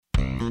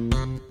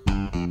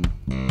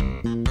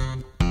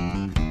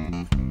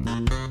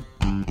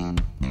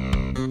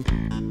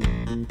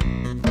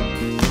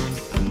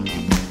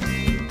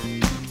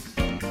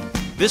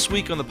This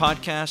week on the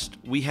podcast,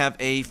 we have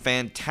a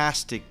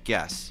fantastic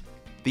guest,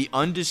 the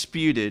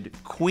undisputed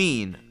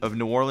queen of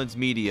New Orleans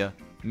media,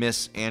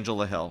 Miss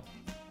Angela Hill.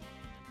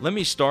 Let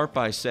me start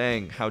by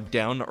saying how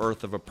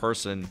down-to-earth of a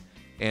person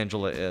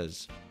Angela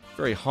is.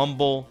 Very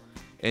humble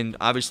and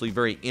obviously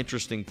very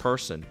interesting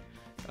person.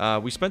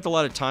 We spent a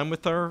lot of time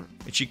with her,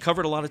 and she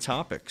covered a lot of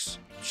topics.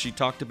 She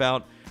talked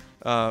about,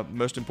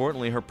 most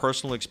importantly, her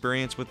personal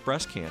experience with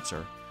breast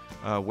cancer,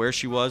 where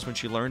she was when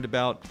she learned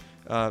about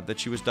that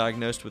she was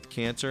diagnosed with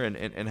cancer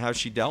and how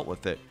she dealt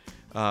with it.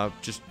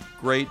 Just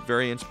great,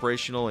 very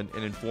inspirational and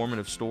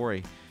informative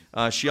story.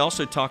 She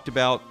also talked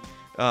about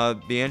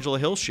the Angela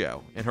Hill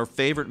Show and her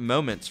favorite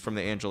moments from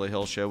the Angela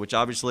Hill Show, which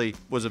obviously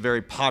was a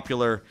very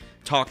popular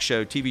talk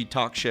show, TV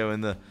talk show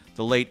in the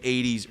late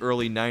 80s,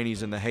 early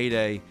 90s, in the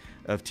heyday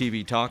of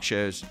TV talk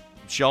shows.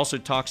 She also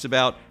talks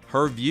about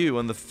her view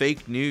on the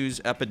fake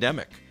news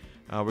epidemic.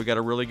 We got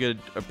a really good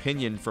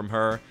opinion from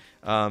her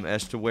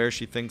as to where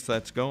she thinks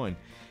that's going.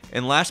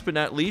 And last but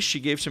not least,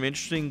 she gave some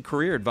interesting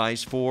career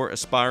advice for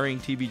aspiring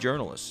TV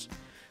journalists.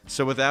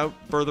 So without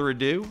further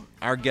ado,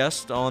 our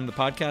guest on the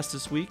podcast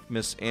this week,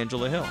 Miss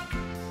Angela Hill.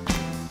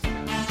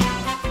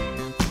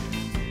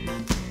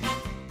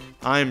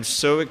 I'm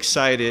so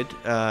excited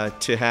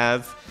to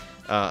have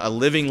a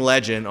living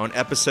legend on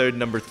episode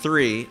number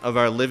 3 of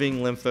our Living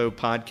Lympho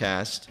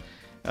podcast.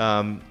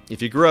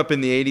 If you grew up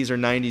in the 80s or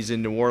 90s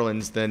in New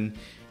Orleans, then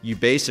you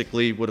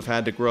basically would have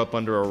had to grow up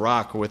under a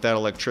rock or without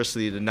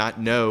electricity to not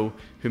know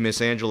who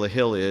Miss Angela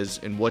Hill is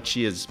and what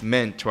she has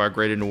meant to our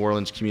greater New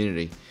Orleans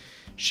community.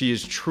 She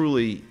is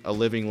truly a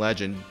living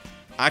legend.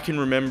 I can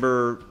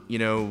remember,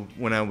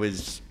 when I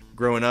was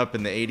growing up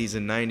in the 80s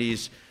and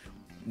 90s,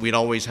 we'd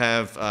always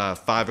have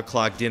 5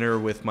 o'clock dinner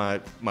with my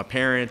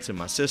parents and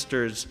my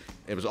sisters.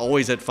 It was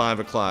always at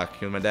 5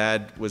 o'clock. My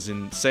dad was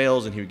in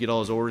sales, and he would get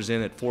all his orders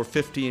in at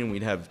 4:50, and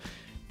we'd have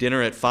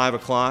dinner at 5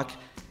 o'clock.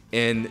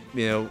 And,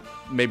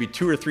 maybe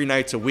 2 or 3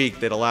 nights a week,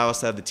 they'd allow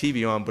us to have the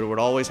TV on, but it would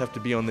always have to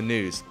be on the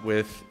news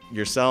with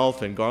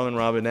yourself and Garland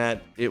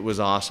Robinette. It was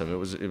awesome. It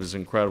was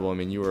incredible. I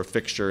mean, you were a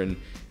fixture in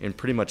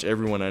pretty much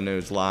everyone I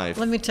know's life.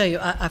 Let me tell you,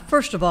 I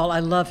first of all, I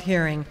love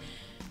hearing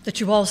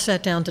that you all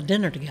sat down to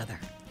dinner together.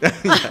 Yeah.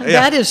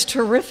 That is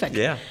terrific.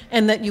 Yeah.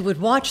 And that you would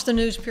watch the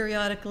news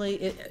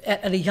periodically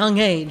at a young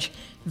age.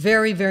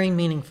 Very, very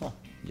meaningful.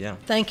 Yeah.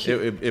 Thank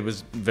you. It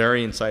was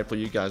very insightful.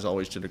 You guys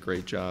always did a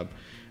great job.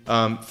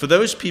 For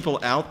those people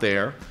out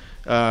there,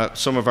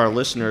 some of our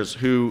listeners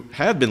who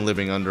have been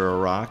living under a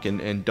rock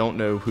and don't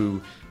know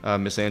who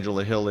Miss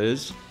Angela Hill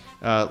is,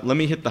 let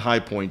me hit the high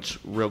points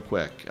real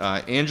quick.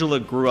 Angela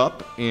grew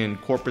up in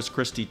Corpus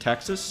Christi,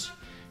 Texas.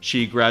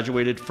 She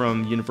graduated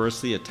from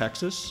University of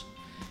Texas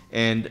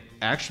and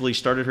actually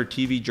started her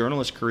TV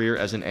journalist career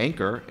as an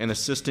anchor and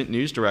assistant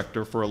news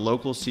director for a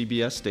local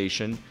CBS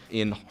station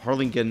in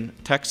Harlingen,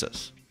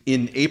 Texas.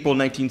 In April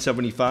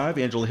 1975,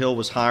 Angela Hill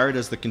was hired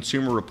as the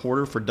consumer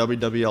reporter for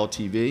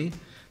WWL-TV,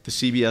 the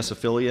CBS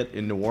affiliate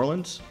in New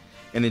Orleans.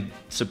 And in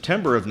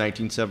September of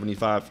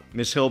 1975,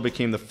 Ms. Hill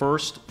became the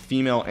first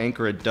female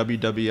anchor at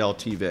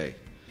WWL-TV.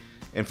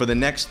 And for the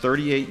next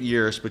 38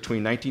 years,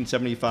 between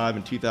 1975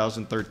 and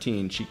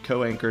 2013, she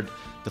co-anchored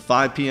the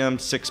 5 p.m.,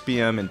 6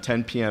 p.m., and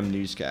 10 p.m.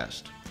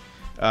 newscast.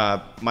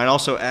 Might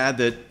also add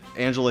that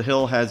Angela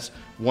Hill has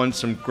won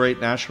some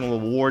great national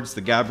awards,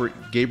 the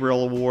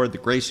Gabriel Award, the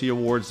Gracie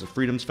Awards, the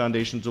Freedoms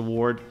Foundation's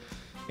Award.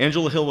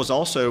 Angela Hill was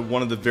also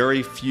one of the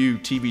very few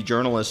TV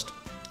journalists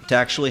to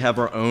actually have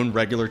her own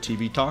regular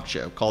TV talk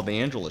show called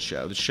The Angela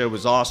Show. The show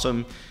was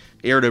awesome,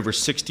 aired over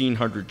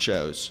 1,600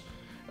 shows.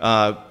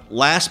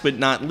 Last but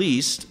not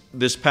least,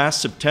 this past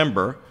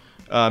September,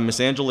 Miss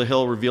Angela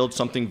Hill revealed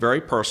something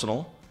very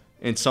personal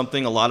and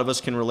something a lot of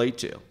us can relate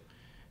to.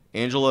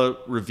 Angela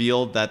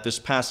revealed that this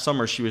past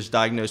summer she was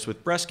diagnosed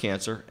with breast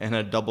cancer and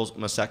had a double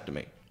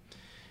mastectomy.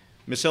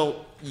 Ms.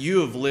 Hill,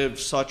 you have lived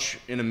such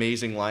an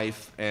amazing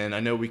life, and I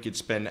know we could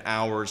spend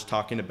hours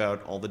talking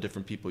about all the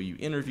different people you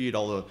interviewed,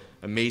 all the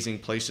amazing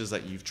places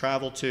that you've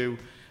traveled to,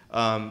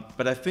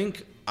 but I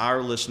think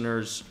our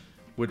listeners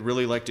would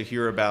really like to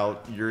hear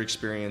about your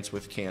experience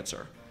with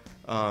cancer.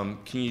 Can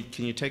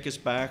you take us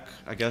back,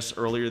 I guess,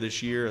 earlier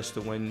this year as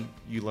to when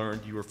you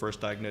learned you were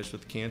first diagnosed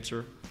with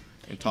cancer?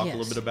 And talk a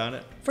little bit about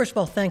it? First of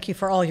all, thank you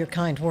for all your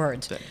kind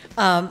words.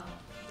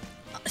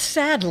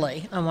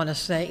 Sadly, I want to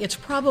say, it's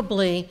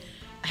probably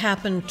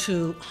happened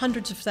to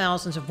hundreds of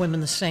thousands of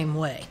women the same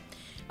way.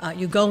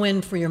 You go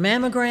in for your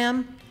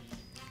mammogram.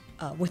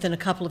 Within a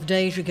couple of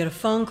days, you get a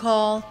phone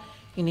call.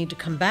 You need to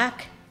come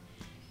back.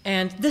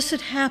 And this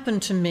had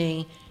happened to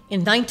me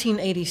in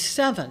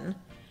 1987.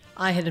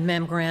 I had a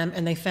mammogram,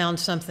 and they found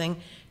something,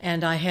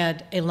 and I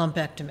had a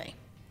lumpectomy.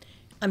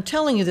 I'm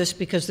telling you this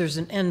because there's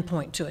an end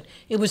point to it.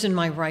 It was in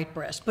my right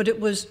breast, but it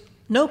was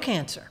no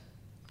cancer,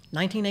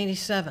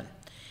 1987.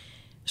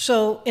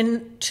 So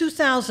in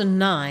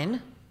 2009,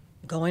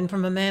 go in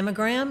from a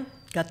mammogram,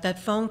 got that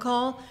phone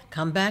call,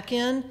 come back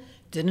in,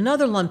 did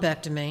another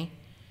lumpectomy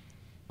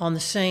on the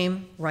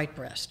same right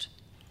breast.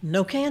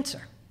 No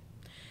cancer.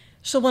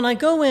 So when I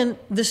go in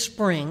this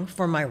spring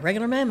for my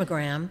regular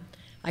mammogram,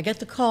 I get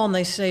the call and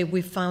they say,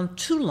 we found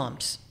 2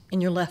 lumps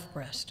in your left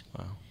breast.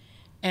 Wow.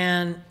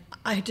 And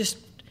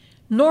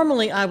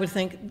normally I would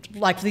think,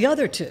 like the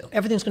other 2,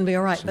 everything's going to be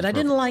all right. But I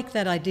didn't like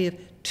that idea of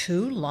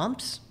 2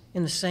 lumps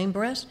in the same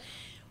breast.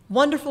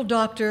 Wonderful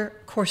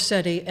Dr.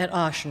 Corsetti at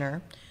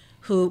Ochsner,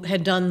 who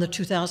had done the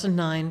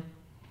 2009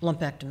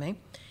 lumpectomy,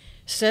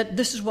 said,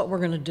 this is what we're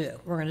going to do.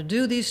 We're going to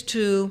do these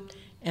 2,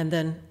 and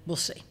then we'll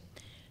see.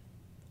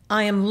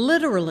 I am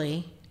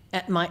literally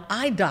at my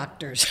eye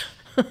doctor's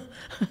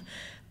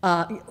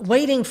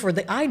waiting for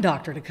the eye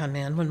doctor to come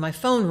in when my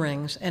phone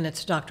rings, and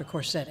it's Dr.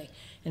 Corsetti.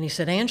 And he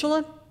said,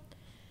 Angela,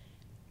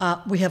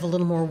 we have a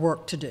little more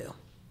work to do.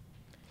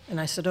 And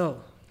I said,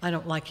 oh, I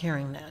don't like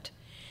hearing that.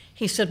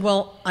 He said,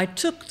 well, I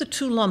took the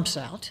 2 lumps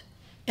out,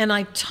 and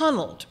I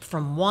tunneled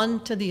from one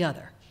to the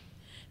other.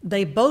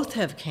 They both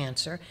have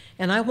cancer,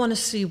 and I want to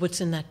see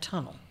what's in that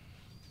tunnel.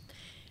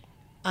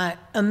 I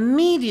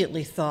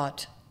immediately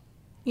thought,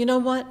 you know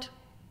what?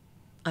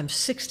 I'm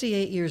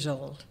 68 years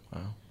old.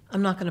 Wow.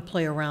 I'm not going to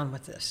play around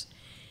with this.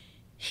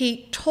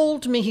 He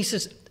told me, he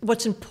says,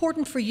 what's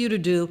important for you to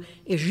do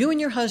is you and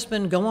your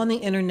husband go on the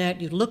internet,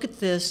 you look at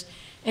this,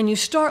 and you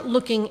start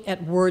looking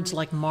at words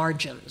like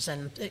margins,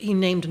 and he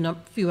named a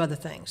few other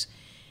things.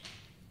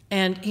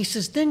 And he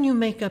says, then you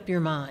make up your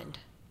mind.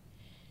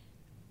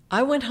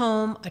 I went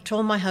home, I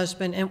told my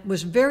husband, and it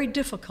was very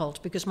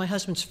difficult because my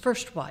husband's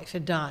first wife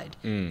had died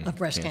of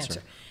breast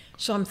cancer.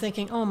 So I'm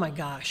thinking, oh my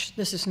gosh,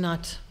 this is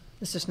not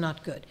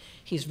good.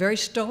 He's very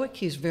stoic,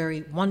 he's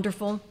very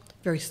wonderful,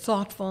 very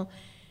thoughtful.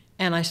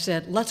 And I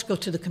said, let's go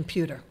to the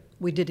computer.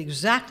 We did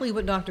exactly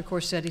what Dr.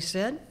 Corsetti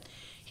said.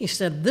 He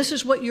said, this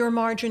is what your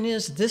margin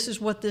is, this is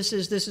what this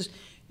is.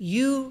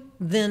 You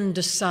then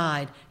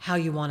decide how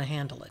you want to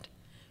handle it.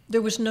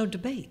 There was no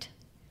debate.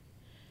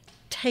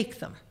 Take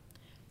them.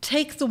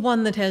 Take the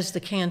one that has the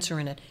cancer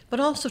in it, but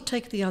also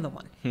take the other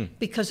one,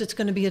 because it's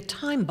going to be a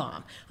time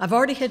bomb. I've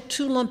already had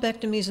 2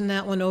 lumpectomies in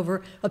that one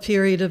over a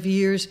period of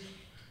years.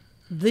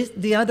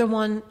 The other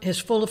one is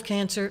full of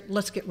cancer.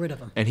 Let's get rid of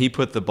them. And he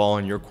put the ball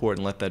in your court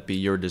and let that be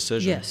your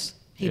decision. Yes,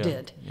 he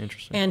did.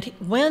 Interesting. And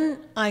when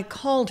I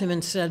called him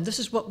and said, this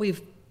is what we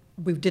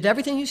did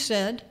everything you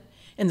said,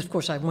 and of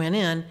course I went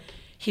in,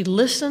 he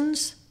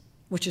listens,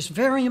 which is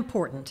very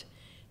important,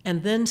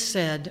 and then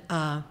said,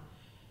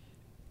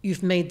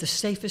 you've made the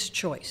safest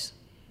choice.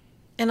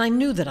 And I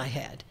knew that I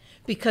had,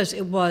 because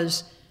it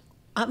was,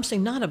 I'm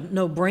saying not a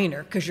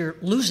no-brainer, because you're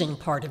losing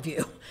part of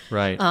you.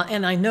 Right.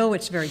 And I know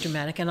it's very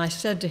dramatic. And I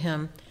said to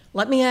him,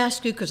 let me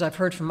ask you, because I've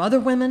heard from other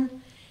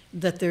women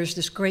that there's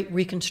this great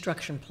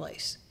reconstruction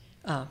place.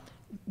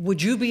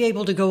 Would you be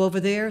able to go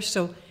over there?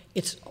 So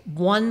it's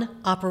one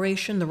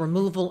operation, the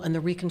removal and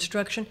the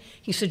reconstruction.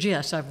 He said,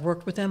 yes, I've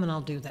worked with them and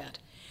I'll do that.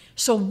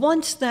 So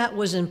once that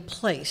was in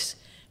place,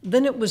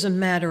 then it was a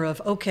matter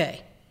of,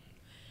 okay,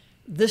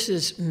 this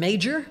is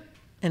major,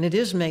 and it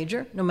is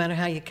major, no matter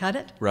how you cut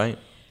it. Right.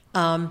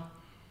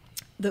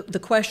 The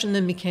question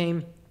then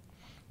became,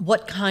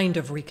 what kind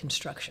of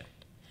reconstruction?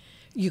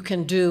 You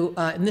can do,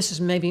 and this is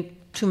maybe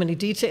too many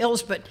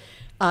details, but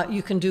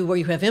you can do where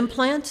you have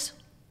implants,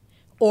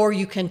 or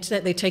you can,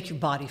 they take your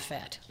body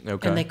fat,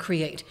 and they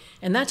create.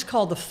 And that's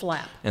called the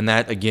flap. And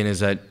that, again,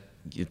 it's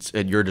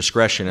at your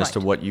discretion as to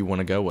what you want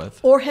to go with.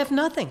 Or have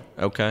nothing.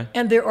 Okay.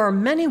 And there are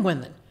many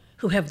women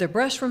who have their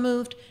breasts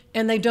removed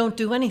and they don't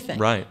do anything.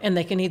 Right. And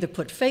they can either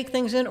put fake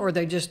things in or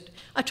they just,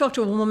 I talked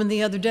to a woman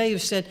the other day who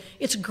said,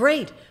 it's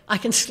great, I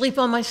can sleep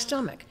on my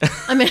stomach.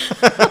 I mean,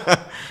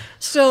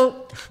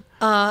 so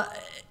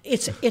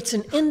it's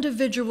an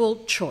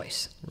individual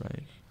choice.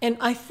 Right. And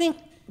I think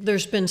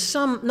there's been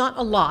some, not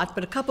a lot,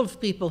 but a couple of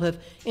people have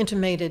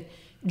intimated,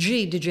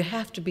 gee, did you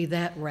have to be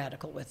that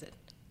radical with it?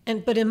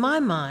 But in my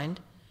mind,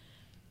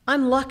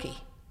 I'm lucky.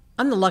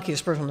 I'm the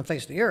luckiest person on the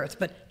face of the earth,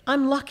 but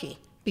I'm lucky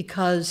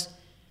because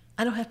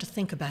I don't have to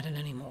think about it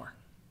anymore.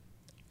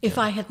 If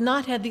I had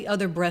not had the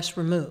other breast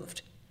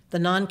removed, the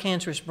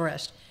non-cancerous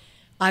breast,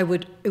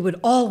 it would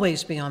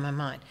always be on my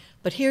mind.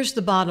 But here's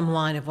the bottom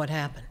line of what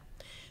happened.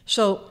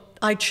 So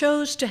I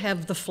chose to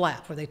have the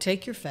flap, where they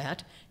take your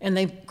fat and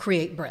they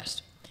create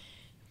breast.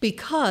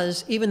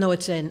 Because even though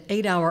it's an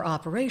 8-hour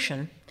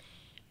operation,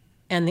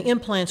 and the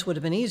implants would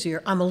have been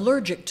easier, I'm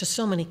allergic to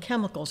so many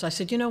chemicals. I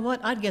said, you know what,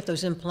 I'd get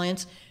those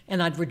implants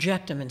and I'd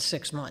reject them in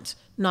 6 months.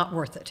 Not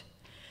worth it.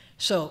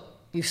 So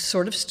you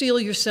sort of steel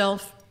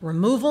yourself,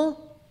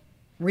 removal,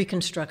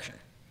 reconstruction.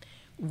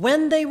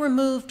 When they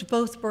removed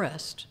both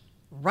breasts,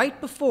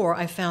 right before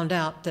I found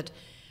out that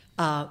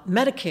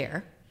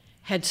Medicare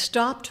had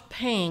stopped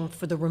paying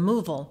for the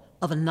removal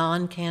of a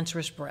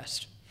non-cancerous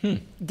breast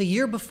the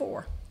year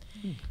before.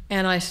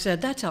 And I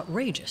said, that's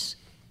outrageous.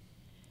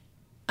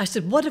 I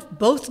said, what if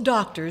both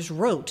doctors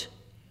wrote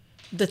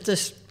that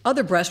this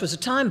other breast was a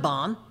time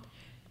bomb?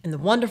 And the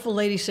wonderful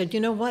lady said, you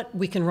know what,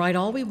 we can write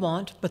all we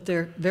want, but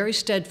they're very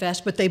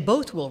steadfast, but they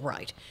both will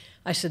write.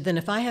 I said, then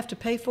if I have to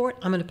pay for it,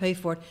 I'm going to pay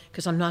for it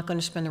because I'm not going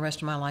to spend the rest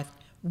of my life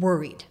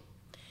worried.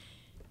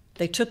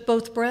 They took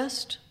both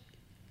breasts,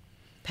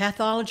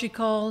 pathology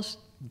calls,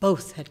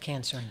 both had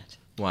cancer in it.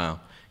 Wow.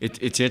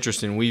 It's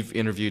interesting. We've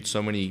interviewed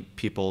so many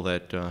people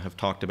that have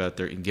talked about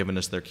and given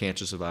us their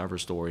cancer survivor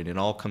story, and it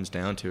all comes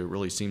down to, it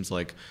really seems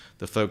like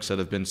the folks that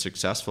have been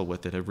successful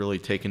with it have really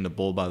taken the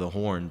bull by the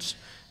horns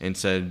and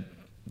said,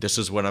 this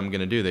is what I'm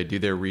going to do. They do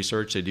their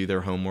research, they do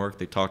their homework,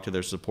 they talk to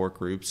their support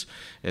groups,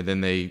 and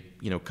then they,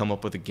 come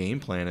up with a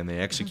game plan and they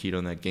execute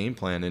on that game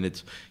plan. And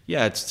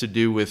it's to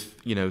do with,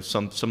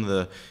 some of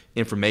the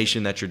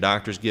information that your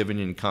doctor's given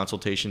you and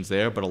consultations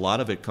there, but a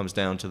lot of it comes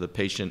down to the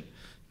patient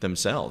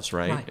themselves,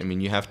 right? I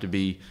mean, you have to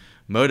be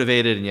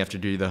motivated and you have to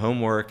do the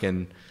homework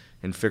and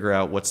figure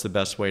out what's the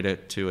best way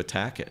to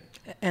attack it.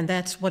 And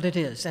that's what it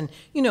is. And,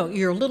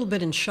 you're a little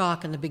bit in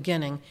shock in the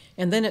beginning,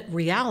 and then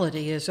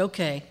reality is,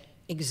 okay,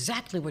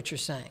 exactly what you're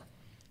saying.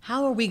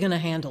 How are we going to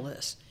handle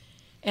this?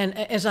 And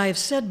as I have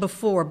said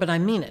before, but I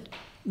mean it,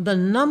 the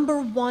number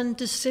one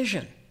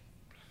decision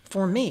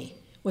for me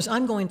was,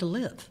 I'm going to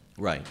live.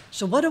 Right.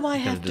 So what do I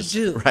have to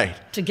do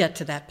to get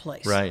to that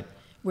place? Right.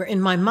 Where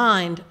in my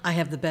mind, I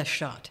have the best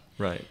shot.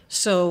 Right.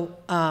 So,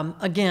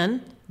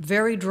 again,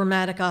 very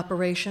dramatic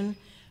operation,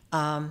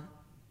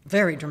 but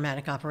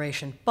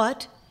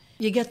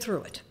you get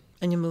through it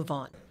and you move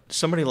on.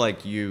 Somebody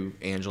like you,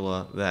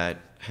 Angela, that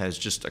has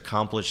just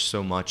accomplished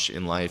so much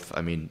in life.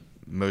 I mean,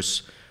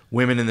 most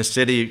women in the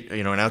city,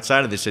 and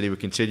outside of the city would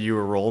consider you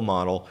a role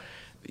model.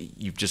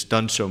 You've just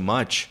done so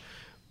much.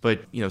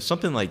 But,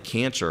 something like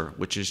cancer,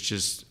 which is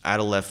just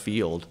out of left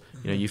field,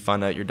 you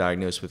find out you're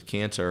diagnosed with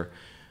cancer,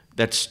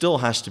 that still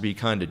has to be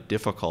kind of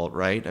difficult,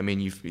 right? I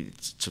mean,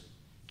 it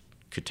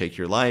could take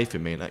your life. It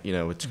may not,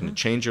 it's going to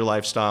change your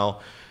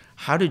lifestyle.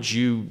 How did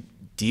you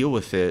deal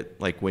with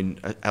it, like when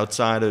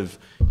outside of,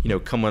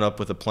 coming up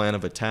with a plan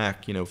of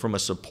attack, from a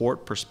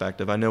support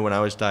perspective? I know when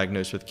I was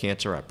diagnosed with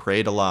cancer, I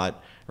prayed a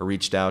lot. I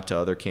reached out to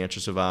other cancer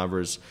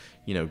survivors,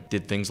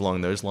 did things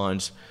along those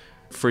lines.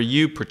 For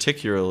you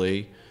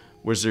particularly,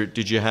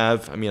 did you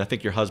have, I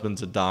think your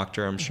husband's a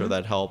doctor, I'm sure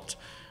that helped,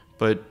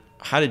 but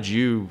how did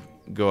you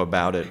go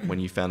about it when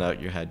you found out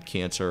you had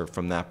cancer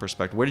from that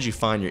perspective? Where did you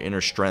find your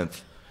inner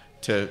strength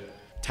to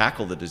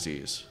tackle the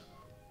disease?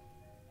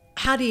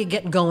 How do you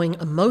get going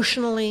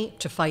emotionally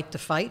to fight the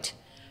fight?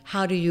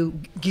 How do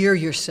you gear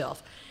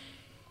yourself?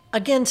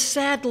 Again,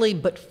 sadly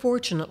but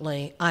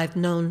fortunately, I've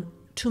known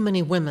too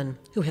many women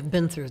who have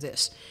been through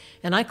this.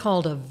 And I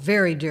called a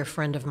very dear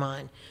friend of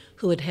mine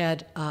who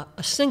had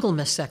a single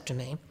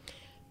mastectomy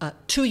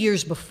 2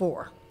 years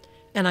before.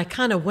 And I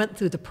kind of went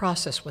through the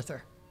process with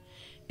her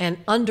and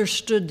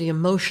understood the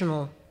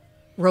emotional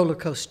roller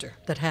coaster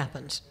that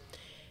happens.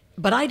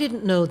 But I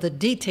didn't know the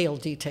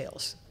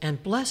details.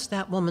 And bless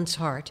that woman's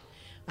heart,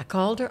 I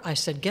called her, I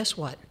said, guess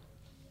what?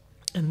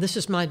 And this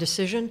is my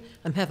decision.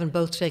 I'm having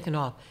both taken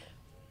off.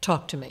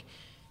 Talk to me.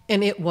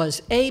 And it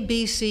was A,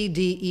 B, C,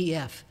 D, E,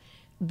 F.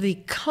 The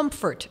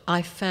comfort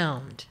I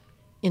found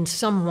in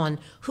someone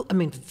who,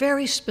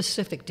 very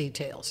specific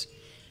details,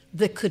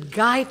 that could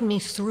guide me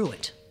through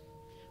it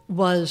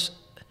was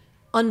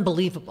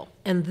unbelievable.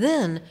 And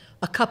then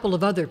a couple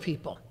of other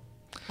people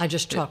I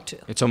just talked to.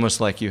 It's almost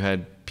like you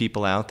had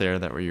people out there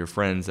that were your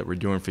friends that were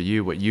doing for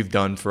you what you've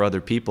done for other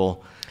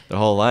people their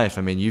whole life.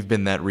 You've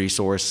been that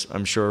resource,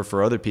 I'm sure,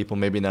 for other people,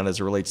 maybe not as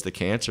it relates to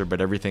cancer,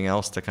 but everything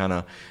else to kind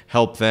of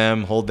help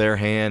them, hold their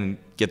hand, and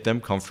get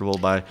them comfortable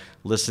by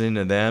listening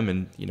to them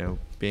and,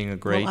 being a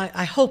great... Well,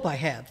 I hope I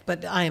have,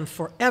 but I am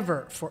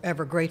forever,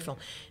 forever grateful.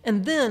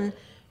 And then,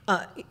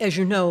 as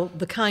you know,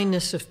 the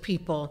kindness of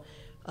people,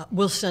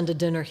 we'll send a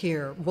dinner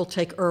here, we'll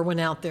take Irwin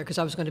out there, because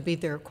I was going to be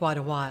there quite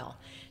a while.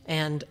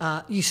 And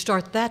you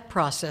start that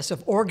process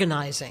of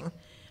organizing.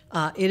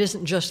 It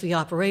isn't just the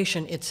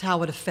operation, it's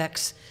how it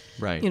affects,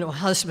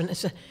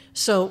 husband.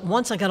 So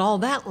once I got all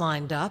that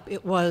lined up,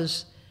 it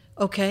was,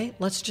 okay,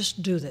 let's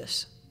just do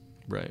this.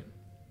 Right.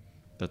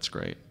 That's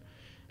great.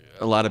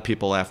 A lot of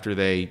people, after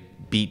they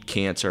beat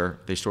cancer,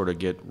 they sort of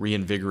get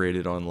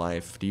reinvigorated on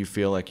life. Do you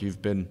feel like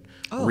you've been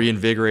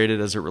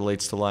reinvigorated as it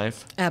relates to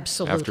life?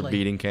 Absolutely. After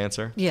beating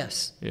cancer?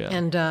 Yes. Yeah.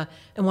 And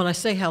when I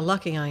say how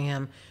lucky I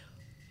am,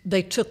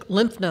 they took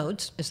lymph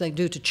nodes, as they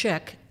do to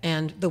check,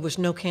 and there was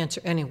no cancer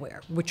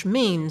anywhere, which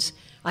means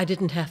I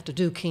didn't have to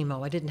do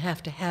chemo. I didn't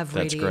have to have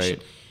radiation. That's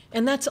great.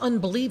 And that's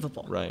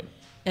unbelievable. Right.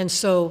 And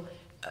so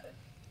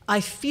I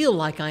feel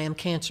like I am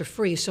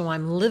cancer-free, so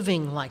I'm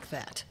living like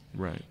that.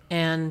 Right.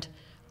 And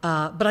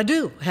but I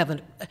do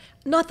have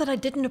not that I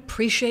didn't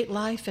appreciate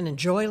life and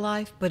enjoy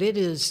life, but it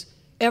is,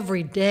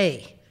 every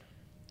day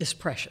is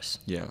precious.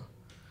 Yeah.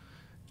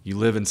 You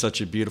live in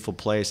such a beautiful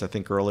place. I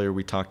think earlier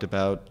we talked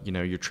about,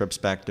 your trips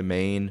back to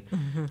Maine.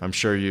 Mm-hmm. I'm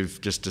sure you've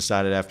just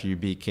decided after you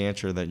beat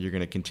cancer that you're going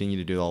to continue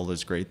to do all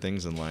those great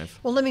things in life.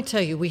 Well, let me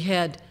tell you, we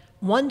had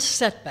one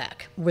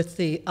setback with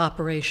the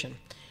operation.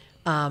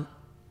 I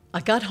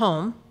got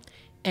home,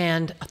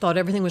 and I thought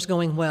everything was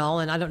going well,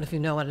 and I don't know if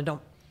you know, and I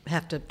don't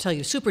have to tell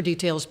you super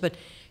details, but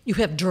you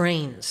have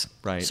drains.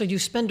 Right. So you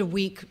spend a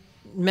week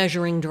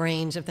measuring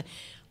drains.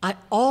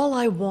 All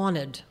I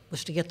wanted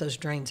was to get those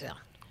drains out.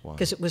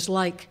 Because it was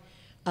like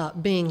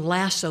being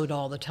lassoed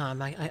all the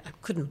time. I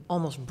couldn't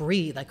almost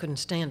breathe. I couldn't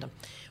stand them.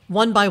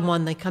 One by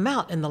one, they come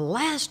out. And the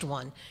last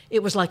one,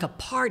 it was like a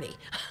party.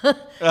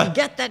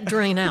 Get that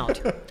drain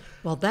out.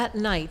 Well, that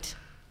night,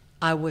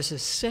 I was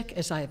as sick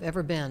as I have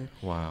ever been.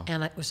 Wow.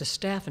 And it was a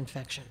staph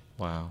infection.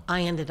 Wow.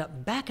 I ended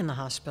up back in the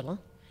hospital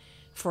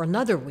for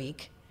another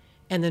week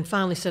and then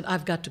finally said,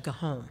 I've got to go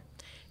home.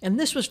 And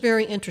this was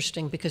very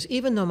interesting because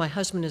even though my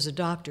husband is a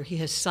doctor, he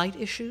has sight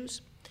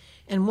issues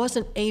and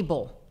wasn't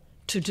able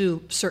to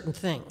do certain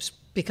things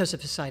because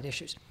of his sight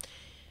issues.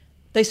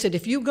 They said,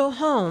 if you go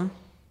home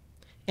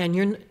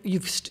and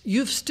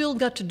you've still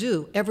got to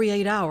do every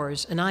 8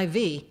 hours an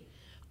IV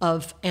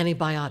of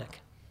antibiotic,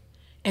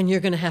 and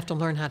you're going to have to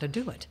learn how to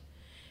do it,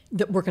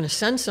 that we're going to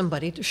send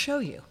somebody to show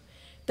you.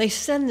 They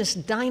send this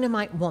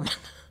dynamite woman.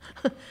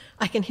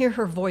 I can hear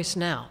her voice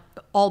now,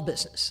 all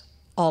business,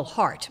 all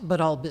heart,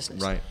 but all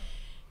business. Right.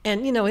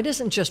 And, it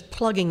isn't just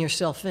plugging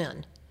yourself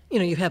in.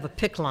 You have a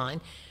PICC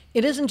line.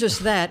 It isn't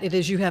just that. It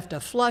is you have to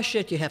flush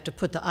it. You have to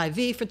put the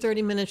IV for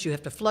 30 minutes. You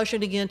have to flush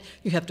it again.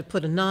 You have to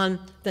put a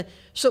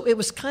So it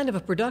was kind of a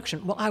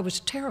production. Well, I was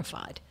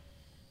terrified.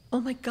 Oh,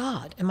 my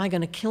God, am I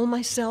going to kill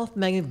myself?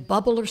 Am I going to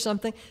bubble or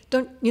something?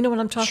 Don't you know what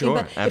I'm talking Sure,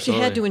 about? absolutely. If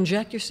you had to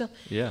inject yourself?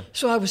 Yeah.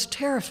 So I was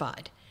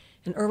terrified.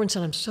 And Irwin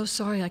said, I'm so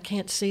sorry, I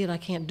can't see it, I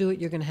can't do it,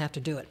 you're going to have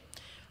to do it.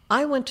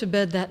 I went to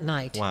bed that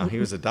night. Wow, he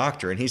was a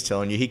doctor, and he's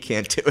telling you he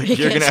can't do it.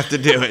 You're going to have to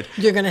do it.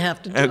 You're going to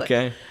have to do it.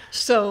 Okay.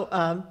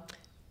 So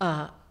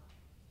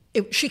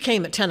she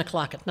came at 10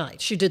 o'clock at night.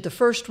 She did the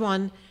first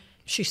one.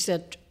 She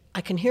said,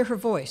 I can hear her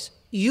voice.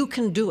 You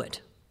can do it.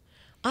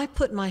 I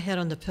put my head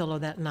on the pillow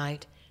that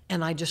night,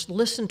 and I just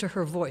listened to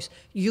her voice.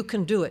 You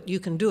can do it. You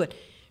can do it.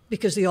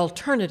 Because the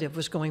alternative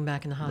was going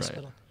back in the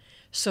hospital. Right.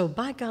 So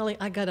by golly,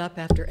 I got up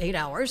after 8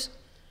 hours,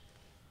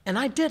 and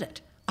I did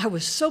it. I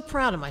was so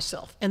proud of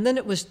myself. And then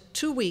it was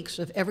 2 weeks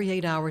of every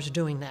 8 hours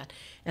doing that.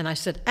 And I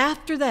said,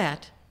 after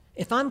that,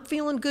 if I'm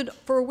feeling good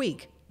for a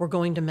week, we're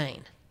going to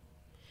Maine.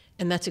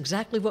 And that's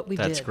exactly what we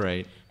did. That's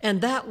great.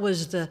 And that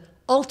was the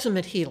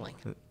ultimate healing.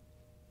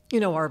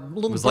 Our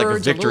little birds, like a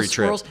victory little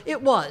squirrels. trip.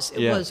 It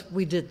was.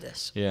 We did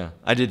this. Yeah.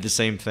 I did the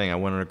same thing. I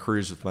went on a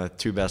cruise with my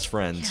two best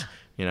friends.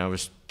 Yeah. I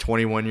was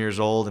 21 years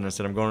old, and I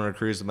said, I'm going on a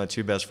cruise with my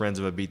two best friends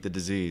if I beat the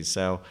disease.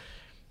 So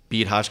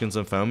beat Hodgkin's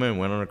lymphoma and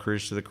went on a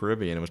cruise to the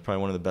Caribbean. It was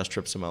probably one of the best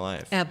trips of my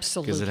life.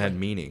 Absolutely. Because it had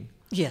meaning.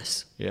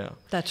 Yes. Yeah.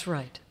 That's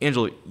right.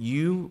 Angela,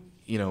 you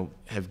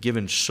have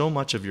given so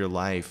much of your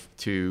life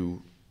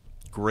to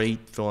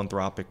great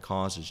philanthropic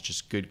causes,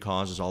 just good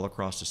causes all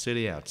across the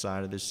city,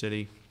 outside of the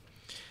city.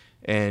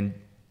 And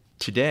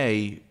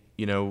today,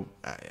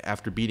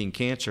 after beating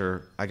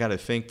cancer, I got to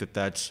think that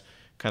that's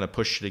kind of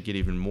pushed you to get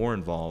even more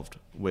involved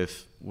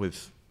with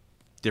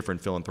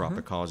different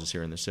philanthropic causes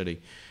here in the city.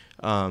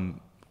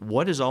 Why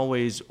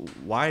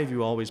have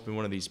you always been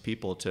one of these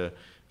people to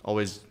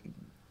always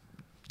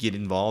get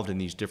involved in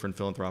these different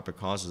philanthropic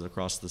causes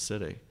across the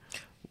city?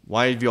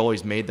 Why have you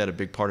always made that a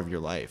big part of your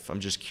life? I'm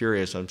just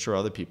curious. I'm sure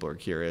other people are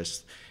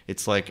curious.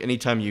 It's like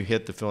anytime you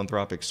hit the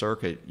philanthropic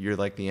circuit, you're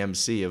like the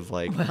MC of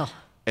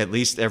at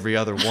least every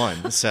other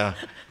one. So,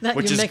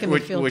 which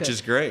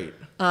is great.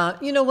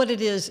 You know what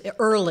it is?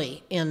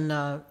 Early in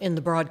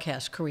the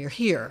broadcast career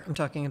here, I'm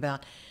talking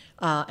about,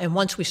 and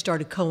once we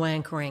started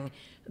co-anchoring,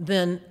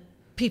 then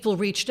people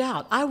reached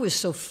out. I was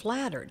so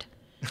flattered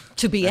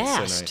to be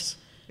asked. So nice.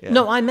 Yeah.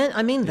 No, I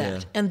mean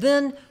that. Yeah. And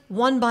then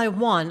one by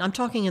one, I'm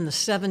talking in the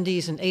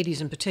 70s and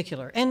 80s in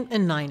particular, and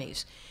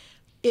 90s,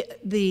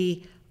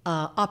 the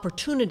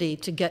opportunity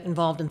to get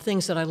involved in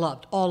things that I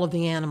loved, all of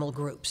the animal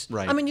groups.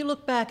 Right. I mean, you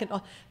look back at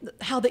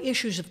how the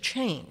issues have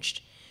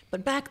changed.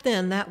 But back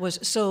then, that was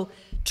so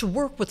to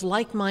work with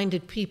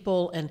like-minded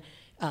people and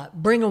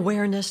bring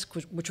awareness,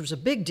 which was a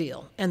big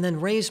deal, and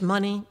then raise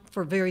money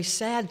for very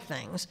sad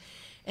things.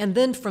 And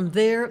then from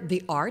there,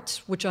 the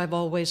arts, which I've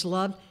always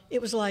loved.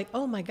 It was like,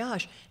 oh my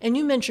gosh. And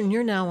you mentioned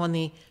you're now on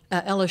the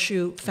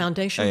LSU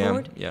Foundation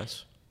Board. I am,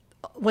 yes.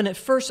 When at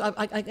first,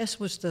 I guess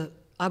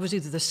I was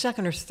either the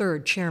second or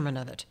third chairman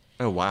of it.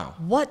 Oh, wow.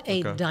 What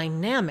a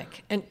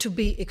dynamic, and to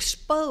be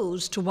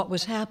exposed to what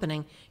was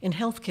happening in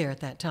healthcare at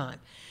that time.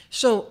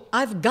 So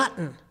I've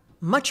gotten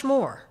much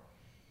more,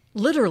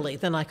 literally,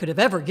 than I could have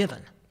ever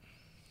given.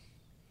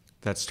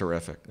 That's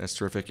terrific. That's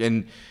terrific.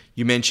 And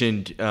you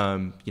mentioned,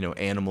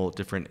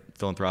 different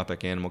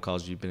philanthropic animal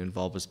causes you've been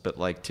involved with. But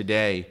like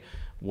today,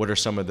 what are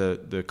some of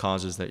the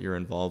causes that you're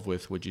involved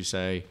with, would you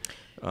say,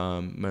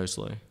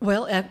 mostly?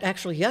 Well,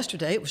 actually,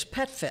 yesterday it was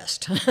Pet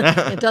Fest.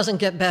 It doesn't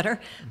get better.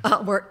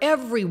 Where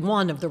every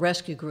one of the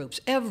rescue groups,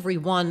 every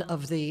one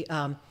of the,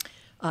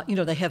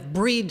 they have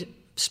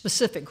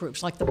breed-specific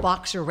groups, like the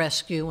Boxer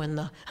Rescue and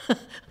the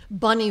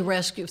Bunny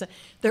Rescue.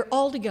 They're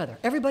all together.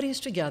 Everybody's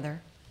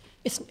together.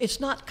 It's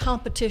not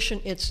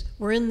competition.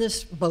 We're in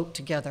this boat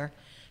together.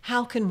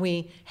 How can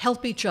we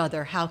help each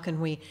other? How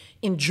can we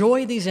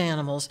enjoy these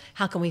animals?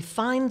 How can we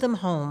find them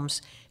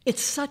homes?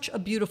 It's such a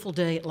beautiful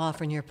day at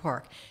Lafreniere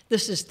Park.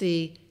 This is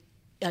the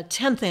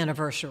 10th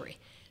anniversary.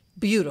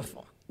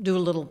 Beautiful. Do a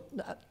little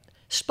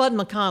Spud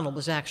McConnell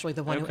was actually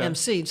the one who Okay.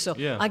 emceed, so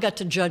Yeah. I got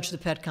to judge the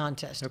pet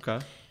contest. Okay.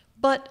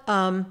 But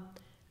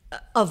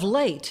of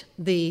late,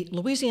 the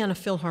Louisiana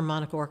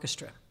Philharmonic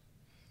Orchestra,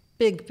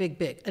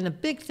 big, and a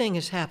big thing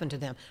has happened to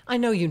them. I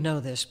know you know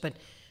this, but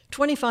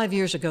 25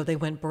 years ago they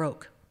went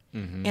broke.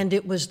 And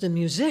it was the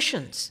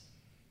musicians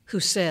who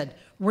said,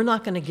 we're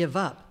not going to give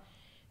up.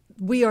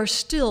 We are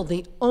still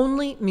the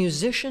only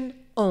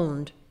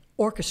musician-owned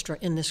orchestra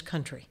in this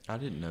country I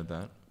didn't know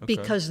that. Okay.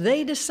 because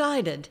they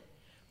decided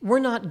we're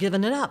not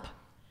giving it up.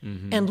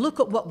 And look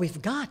at what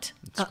we've got.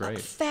 It's great.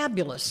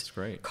 Fabulous. It's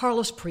great.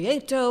 Carlos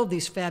Prieto,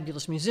 these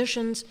fabulous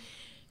musicians.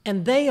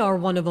 And they are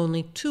one of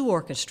only 2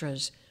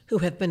 orchestras who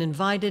have been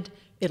invited,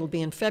 it'll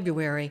be in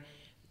February,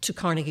 to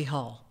Carnegie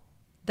Hall.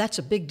 That's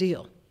a big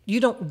deal. You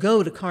don't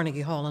go to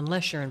Carnegie Hall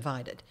unless you're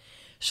invited.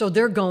 So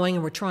they're going,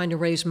 and we're trying to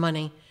raise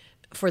money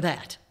for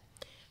that.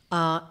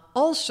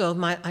 Also,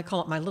 I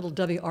call it my little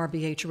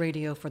WRBH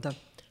radio for the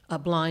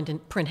blind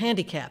and print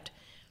handicapped.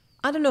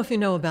 I don't know if you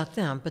know about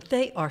them, but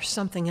they are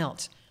something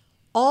else.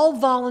 All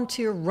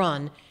volunteer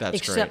run, That's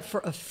except great. for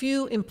a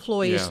few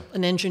employees, Yeah.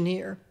 an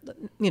engineer,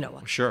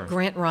 a Sure.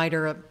 grant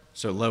writer, a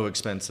So low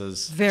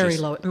expenses. very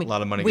just low. I mean, a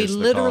lot of money we goes to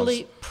the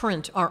literally cause.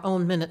 print our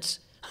own minutes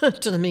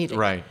to the meeting.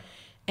 Right.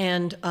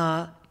 And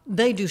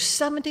they do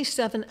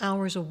 77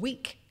 hours a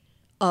week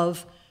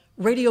of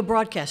radio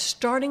broadcasts,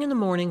 starting in the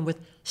morning with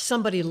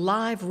somebody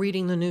live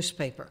reading the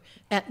newspaper.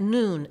 At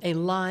noon, a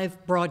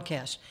live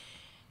broadcast.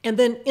 And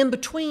then in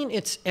between,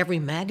 it's every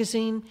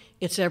magazine,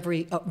 it's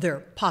there are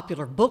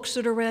popular books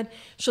that are read.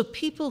 So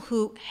people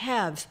who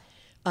have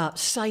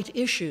sight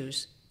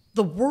issues,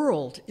 the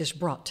world is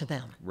brought to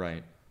them.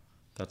 Right.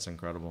 That's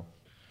incredible.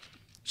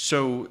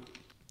 So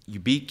you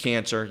beat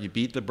cancer, you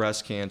beat the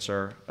breast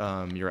cancer,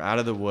 you're out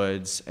of the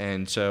woods,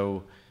 and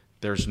so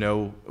there's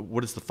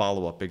what is the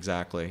follow-up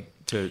exactly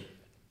to?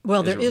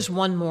 Well, there is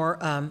one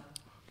more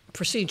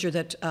procedure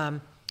that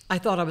I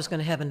thought I was going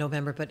to have in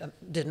November,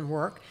 but didn't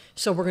work.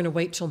 So we're going to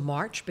wait till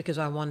March because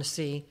I want to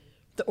see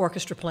the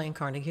orchestra playing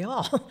Carnegie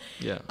Hall.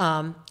 Yeah.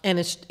 And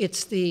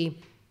it's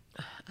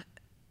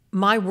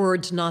my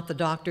words, not the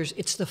doctor's.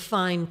 It's the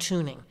fine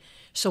tuning.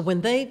 So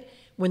when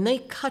they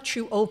cut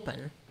you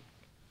open,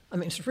 I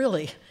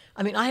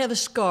mean, I have a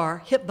scar,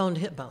 hip bone to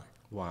hip bone.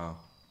 Wow.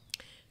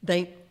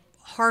 They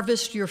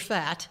harvest your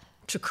fat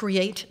to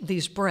create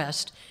these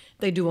breasts.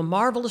 They do a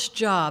marvelous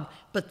job,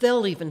 but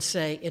they'll even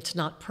say it's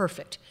not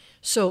perfect.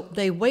 So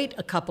they wait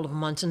a couple of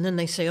months, and then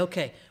they say,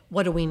 okay,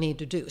 what do we need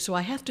to do? So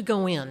I have to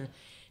go in,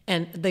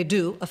 and they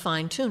do a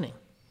fine-tuning.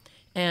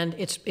 And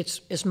it's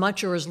as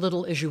much or as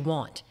little as you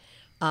want.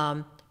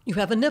 You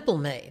have a nipple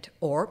made,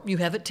 or you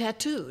have it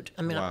tattooed.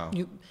 I mean, Wow.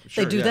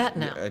 they do yeah, that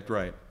now. yeah,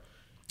 right.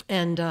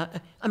 And,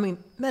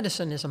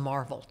 medicine is a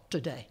marvel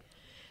today.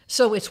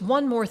 So it's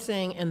one more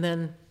thing, and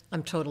then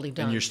I'm totally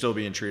done. And you're still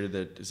being treated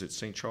is it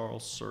St.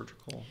 Charles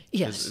Surgical?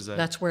 Yes, Is that,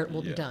 that's where it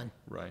will be yeah, done.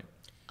 Right.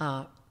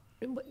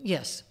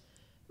 Yes,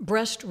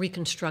 Breast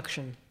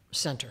Reconstruction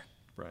Center.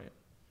 Right.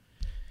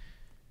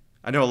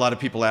 I know a lot of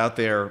people out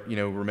there,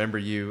 remember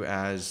you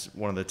as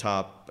one of the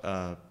top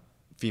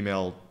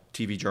female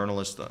TV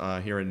journalists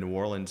here in New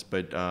Orleans,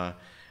 but I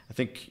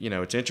think,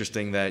 it's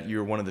interesting that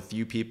you're one of the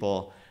few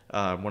people,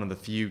 one of the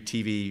few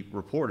TV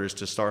reporters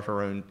to start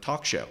her own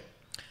talk show,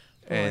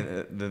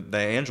 and the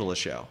Angela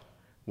Show,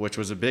 which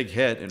was a big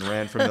hit and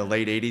ran from the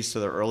late 80s to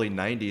the early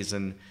 90s.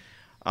 And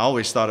I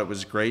always thought it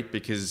was great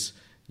because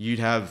you'd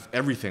have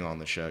everything on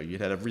the show.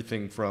 You'd have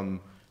everything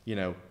from,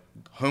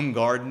 home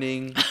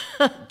gardening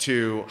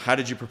to how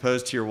did you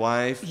propose to your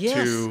wife Yes.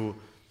 to,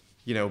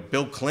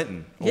 Bill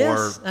Clinton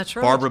Yes, or that's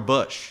right. Barbara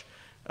Bush.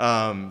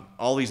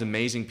 All these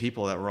amazing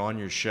people that were on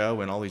your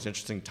show and all these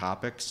interesting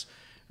topics.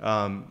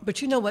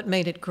 But you know what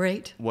made it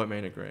great? What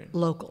made it great?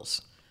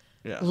 Locals.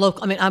 Yeah.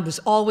 I was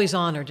always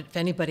honored if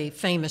anybody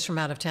famous from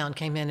out of town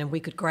came in and we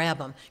could grab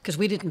them because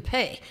we didn't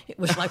pay. It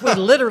was like we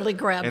literally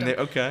grabbed And them.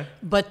 okay.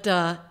 But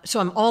so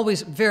I'm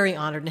always very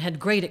honored and had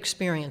great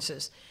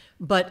experiences.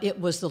 But it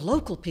was the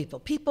local people.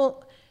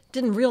 People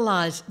didn't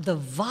realize the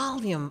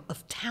volume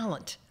of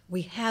talent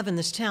we have in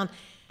this town.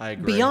 I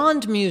agree.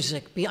 Beyond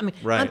music. I'm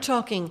Right.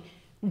 talking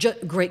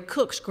great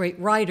cooks, great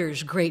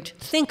writers, great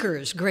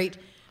thinkers, great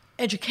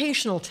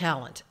educational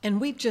talent. And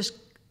we just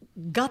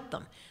got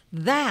them.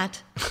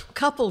 That,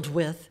 coupled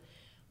with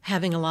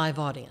having a live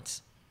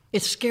audience.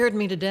 It scared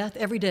me to death.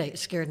 Every day it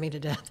scared me to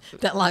death,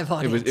 that live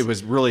audience. It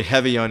was really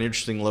heavy on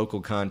interesting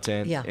local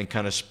content Yeah. and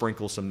kind of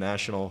sprinkle some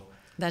national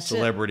That's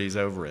celebrities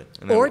over it.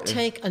 And Or then-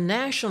 take a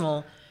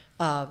national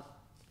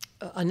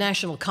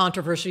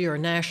controversy or a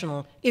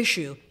national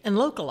issue and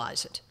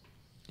localize it.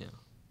 Yeah.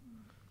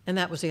 And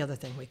that was the other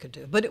thing we could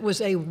do. But it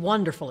was a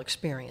wonderful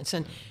experience.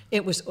 And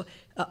it was,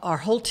 our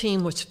whole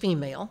team was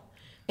female.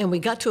 And we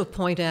got to a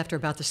point after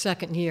about the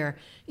second year,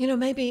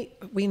 maybe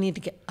we need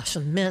to get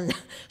some men,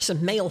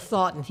 some male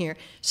thought in here.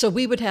 So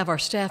we would have our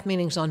staff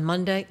meetings on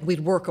Monday.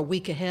 We'd work a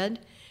week ahead.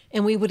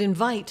 And we would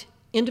invite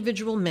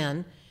individual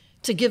men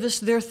to give us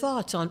their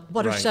thoughts on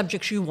what are Right.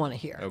 subjects you want to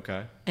hear.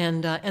 Okay.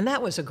 And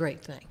that was a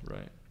great thing.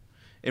 Right.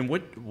 And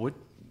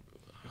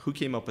who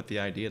came up with the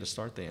idea to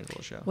start the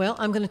Angela Show? Well,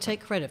 I'm going to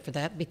take credit for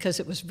that because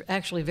it was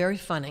actually very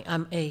funny.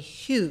 I'm a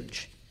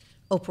huge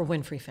Oprah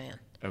Winfrey fan.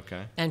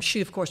 Okay. And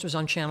she, of course, was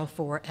on Channel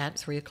 4 at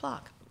 3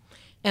 o'clock.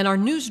 And our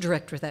news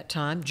director at that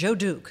time, Joe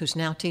Duke, who's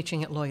now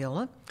teaching at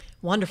Loyola,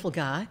 wonderful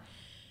guy,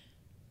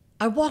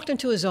 I walked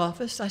into his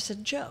office. I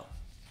said, Joe,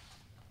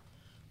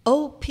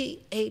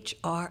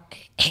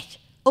 O-P-H-R-A,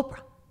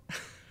 Oprah.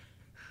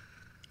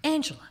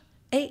 Angela,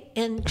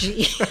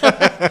 A-N-G.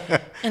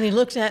 And he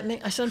looked at me.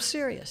 I said, I'm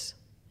serious.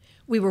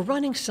 We were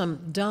running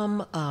some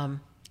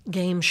dumb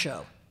game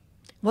show.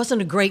 It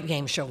wasn't a great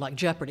game show like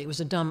Jeopardy. It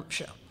was a dumb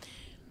show.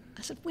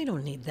 I said, we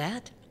don't need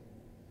that.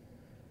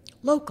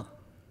 Local.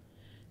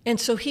 And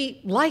so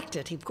he liked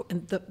it.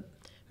 The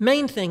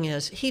main thing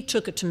is he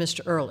took it to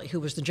Mr. Early,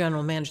 who was the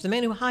general manager, the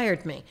man who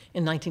hired me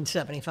in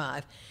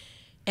 1975.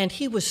 And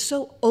he was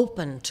so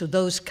open to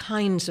those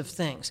kinds of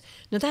things.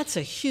 Now, that's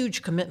a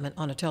huge commitment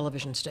on a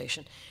television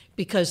station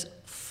because,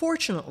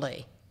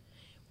 fortunately,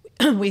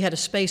 we had a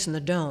space in the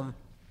dome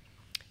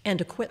and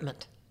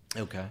equipment.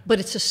 Okay. But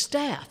it's a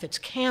staff. It's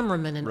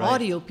cameramen and Right.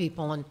 audio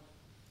people and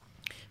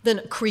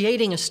then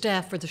creating a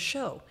staff for the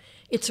show.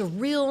 It's a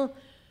real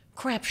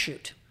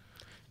crapshoot.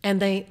 And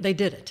they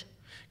did it.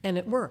 And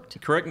it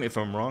worked. Correct me if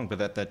I'm wrong, but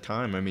at that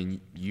time, I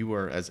mean, you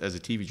were, as a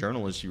TV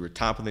journalist, you were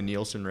top of the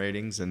Nielsen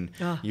ratings, and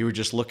you were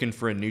just looking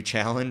for a new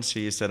challenge. So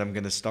you said, I'm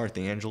going to start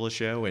the Angela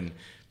Show, and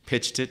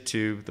pitched it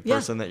to the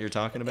person that you're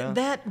talking about?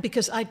 That,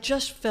 because I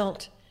just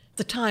felt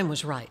the time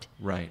was right.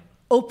 Right.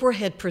 Oprah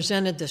had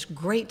presented this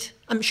great,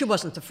 I mean, she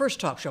wasn't the first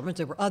talk show,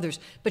 there were others,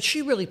 but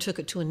she really took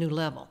it to a new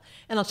level.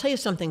 And I'll tell you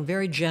something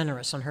very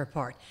generous on her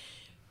part.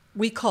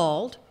 We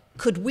called,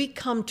 could we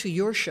come to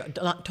your show,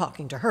 not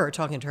talking to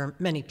her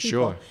many people.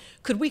 Sure.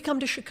 Could we come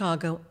to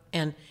Chicago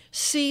and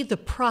see the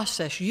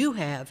process you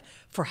have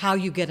for how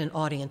you get an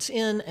audience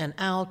in and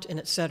out and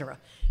et cetera?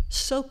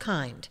 So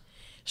kind.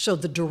 So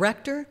the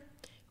director,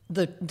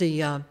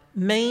 the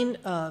main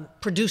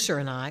producer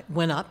and I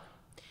went up,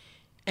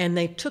 and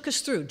they took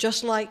us through,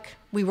 just like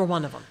we were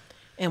one of them.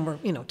 And we're,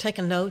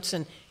 taking notes.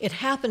 And it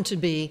happened to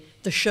be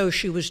the show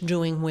she was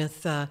doing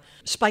with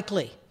Spike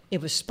Lee.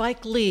 It was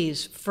Spike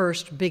Lee's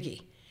first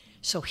biggie.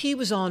 So he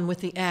was on with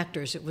the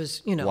actors. It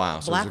was, wow,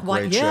 so black, it was a white.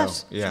 great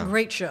Yes, show. Yeah. It's a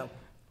great show.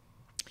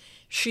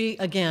 She,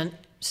 again,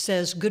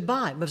 says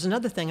goodbye. It was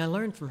another thing I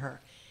learned from her.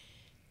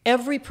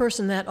 Every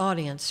person in that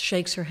audience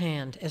shakes her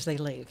hand as they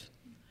leave.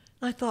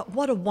 And I thought,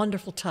 what a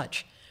wonderful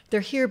touch.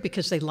 They're here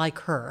because they like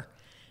her.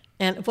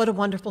 And what a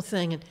wonderful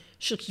thing. And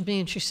she looks at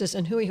me and she says,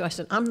 and who are you? I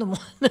said, I'm the one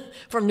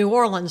from New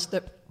Orleans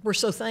that we're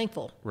so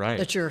thankful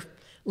that you're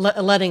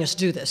letting us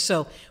do this.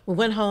 So we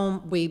went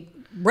home, we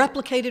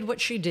replicated what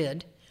she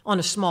did on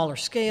a smaller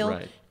scale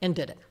and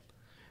did it.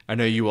 I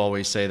know you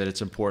always say that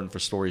it's important for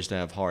stories to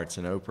have hearts,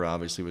 and Oprah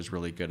obviously was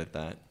really good at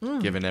that,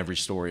 giving every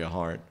story a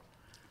heart.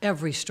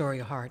 Every story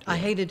a heart. Yeah.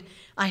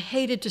 I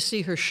hated to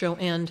see her show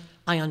end.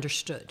 I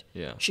understood.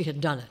 Yeah. She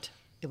had done it.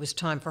 It was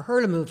time for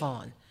her to move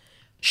on.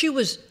 She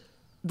was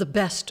the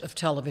best of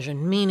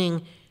television,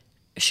 meaning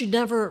she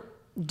never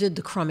did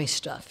the crummy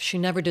stuff. She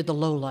never did the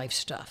low-life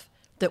stuff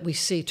that we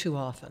see too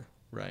often.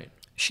 Right.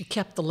 She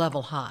kept the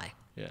level high.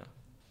 Yeah.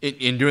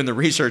 In doing the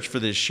research for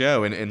this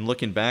show and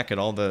looking back at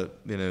all the,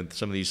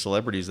 some of these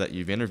celebrities that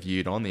you've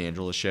interviewed on the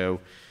Angela Show,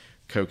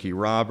 Cokie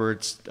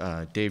Roberts,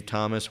 Dave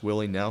Thomas,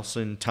 Willie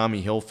Nelson,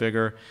 Tommy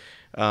Hilfiger,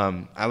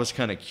 I was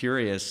kind of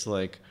curious,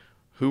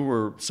 who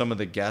were some of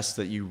the guests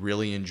that you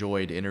really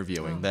enjoyed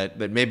interviewing? That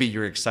maybe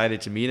you're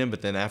excited to meet him,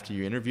 but then after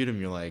you interviewed him,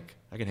 you're like,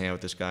 I can hang out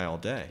with this guy all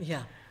day.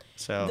 Yeah.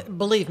 So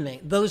believe me,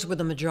 those were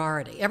the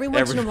majority. Every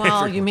once in a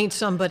while, you meet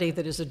somebody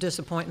that is a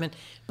disappointment,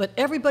 but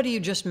everybody you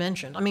just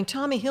mentioned. I mean,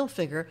 Tommy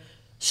Hilfiger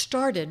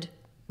started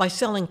by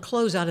selling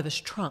clothes out of his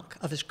trunk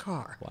of his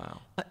car.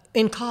 Wow.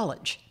 In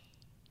college,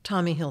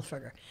 Tommy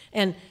Hilfiger.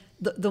 And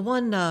the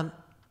one,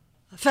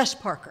 Fess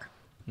Parker.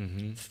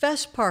 Mm-hmm.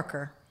 Fess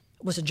Parker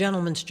was a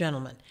gentleman's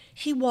gentleman.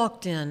 He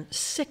walked in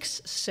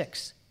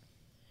 6'6".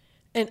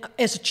 And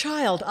as a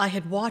child, I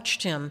had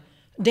watched him,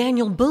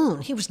 Daniel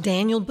Boone. He was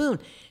Daniel Boone.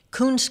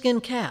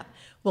 Coonskin cap.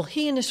 Well,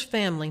 he and his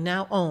family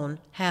now own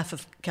half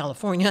of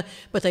California,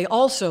 but they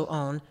also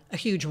own a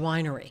huge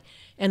winery.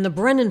 And the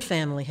Brennan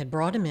family had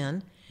brought him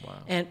in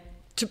and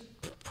to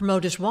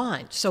promote his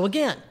wine. So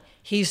again,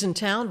 he's in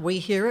town, we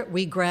hear it,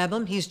 we grab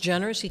him, he's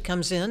generous, he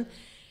comes in.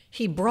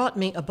 He brought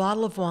me a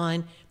bottle of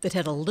wine that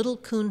had a little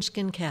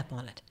coonskin cap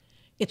on it.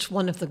 It's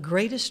one of the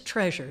greatest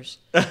treasures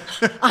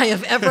I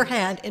have ever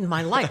had in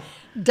my life.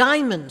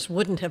 Diamonds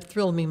wouldn't have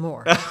thrilled me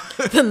more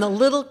than the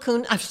little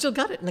coon. I've still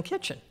got it in the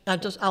kitchen.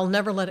 I'll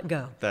never let it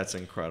go. That's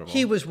incredible.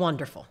 He was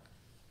wonderful.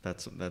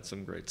 That's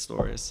some great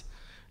stories.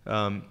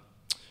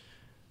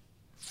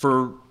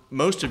 For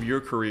most of your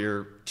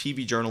career,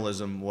 TV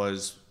journalism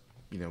was,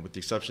 with the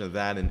exception of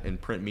that and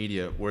print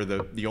media, were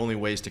the only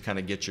ways to kind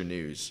of get your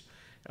news.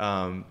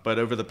 But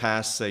over the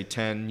past, say,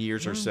 10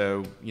 years or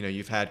so,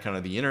 you've had kind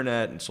of the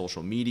internet and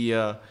social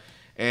media.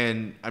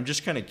 And I'm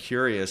just kind of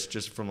curious,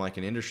 just from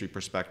an industry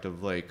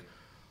perspective,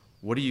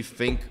 what do you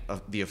think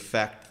of the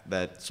effect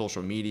that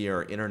social media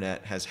or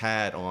internet has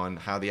had on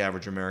how the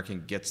average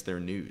American gets their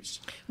news?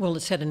 Well,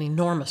 it's had an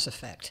enormous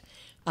effect.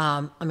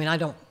 I mean, I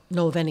don't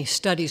know of any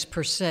studies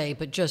per se,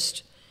 but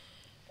just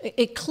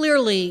it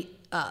clearly,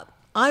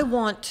 I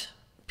want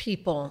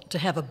people to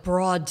have a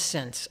broad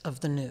sense of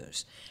the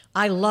news.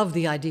 I love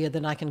the idea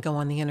that I can go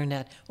on the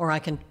internet or I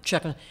can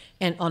check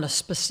on a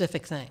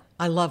specific thing.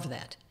 I love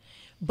that.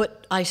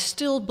 But I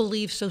still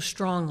believe so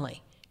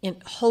strongly in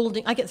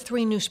holding, I get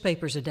 3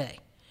 newspapers a day,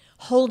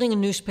 holding a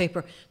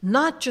newspaper,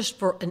 not just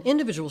for an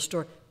individual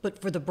story, but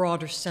for the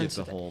broader sense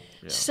of it.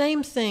 Yeah.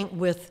 Same thing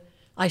with,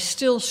 I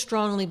still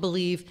strongly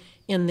believe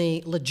in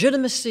the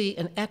legitimacy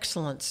and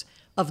excellence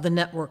of the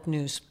network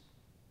news,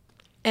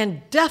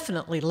 and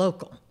definitely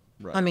local.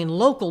 Right. I mean,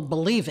 local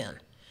believe in,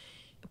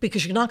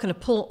 because you're not going to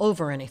pull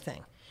over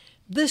anything.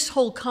 This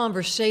whole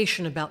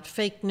conversation about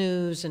fake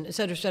news and et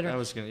cetera,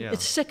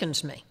 it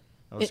sickens me.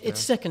 It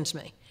sickens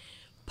me.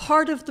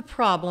 Part of the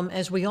problem,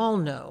 as we all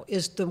know,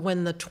 is that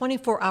when the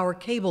 24-hour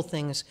cable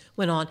things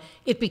went on,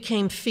 it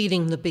became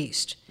feeding the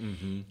beast.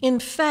 Mm-hmm. In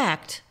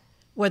fact,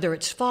 whether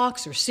it's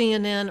Fox or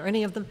CNN or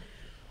any of them,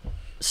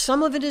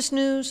 some of it is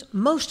news,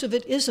 most of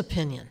it is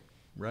opinion.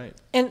 Right.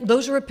 And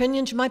those are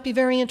opinions you might be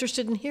very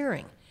interested in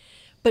hearing.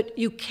 But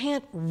you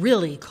can't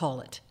really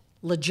call it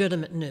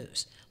legitimate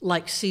news,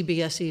 like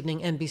CBS Evening,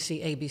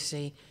 NBC,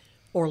 ABC,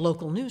 or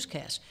local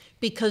newscasts,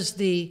 because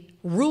the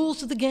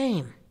rules of the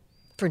game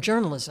for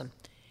journalism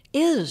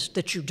is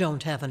that you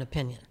don't have an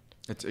opinion.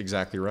 That's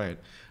exactly right.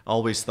 I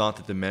always thought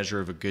that the measure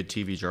of a good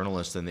TV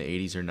journalist in the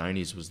 80s or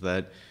 90s was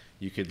that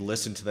you could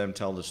listen to them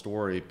tell the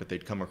story, but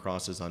they'd come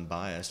across as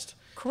unbiased.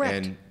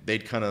 Correct. And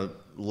they'd kind of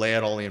lay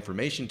out all the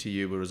information to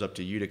you, but it was up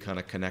to you to kind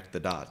of connect the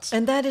dots.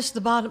 And that is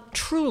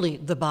truly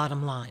the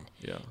bottom line.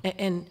 Yeah.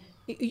 And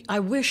I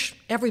wish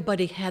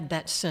everybody had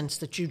that sense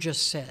that you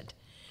just said,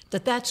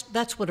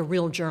 that's what a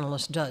real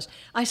journalist does.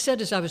 I said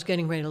as I was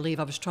getting ready to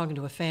leave, I was talking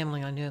to a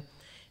family I knew,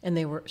 and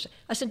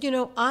I said,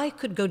 I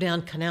could go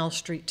down Canal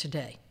Street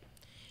today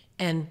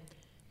and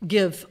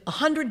give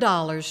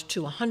 $100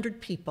 to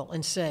 100 people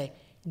and say,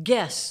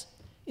 guess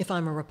if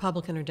I'm a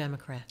Republican or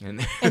Democrat.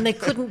 And they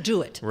couldn't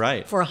do it.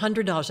 Right. For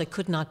 $100, they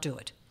could not do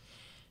it.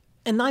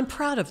 And I'm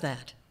proud of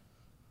that.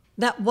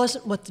 That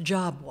wasn't what the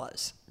job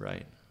was.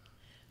 Right.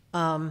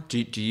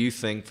 Do you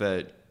think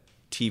that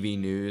TV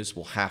news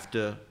will have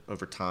to,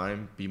 over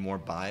time, be more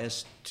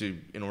biased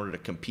in order to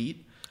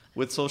compete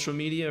with social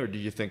media, or do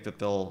you think that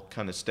they'll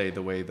kind of stay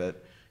the way that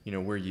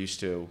we're used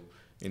to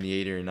in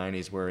the 80s or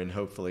 90s, wherein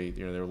hopefully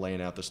they're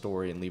laying out the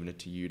story and leaving it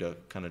to you to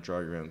kind of draw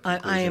your own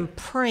conclusion? I am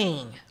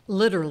praying,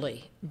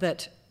 literally,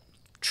 that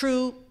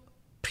true,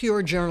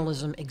 pure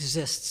journalism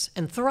exists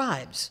and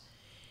thrives,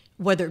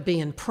 whether it be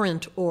in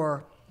print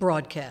or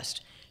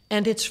broadcast.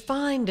 And it's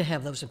fine to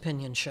have those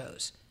opinion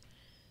shows.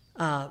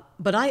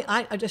 But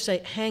I just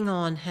say, hang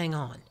on.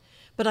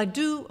 But I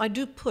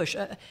do push.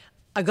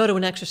 I go to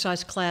an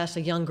exercise class,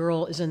 a young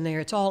girl is in there,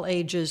 it's all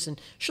ages, and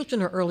she's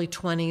in her early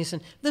 20s.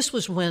 And this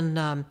was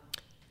when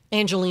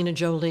Angelina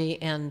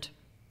Jolie and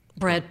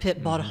Brad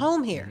Pitt bought a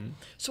home here. Mm-hmm.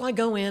 So I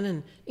go in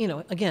and,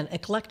 again,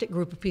 eclectic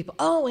group of people.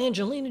 Oh,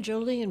 Angelina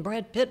Jolie and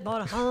Brad Pitt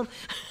bought a home,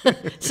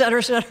 et cetera,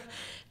 et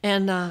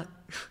cetera.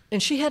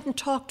 And she hadn't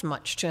talked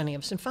much to any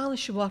of us. And finally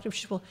she walked up,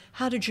 she said, well,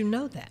 how did you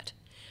know that?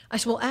 I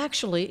said, well,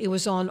 actually, it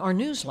was on our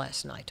news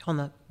last night, on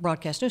the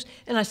broadcast news.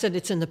 And I said,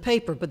 it's in the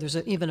paper, but there's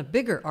even a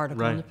bigger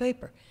article in the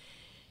paper.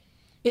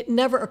 It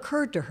never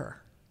occurred to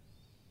her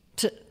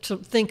to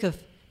think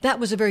of, that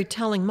was a very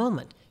telling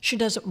moment. She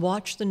doesn't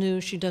watch the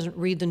news, she doesn't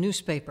read the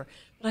newspaper.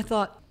 But I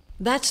thought,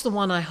 that's the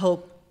one I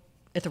hope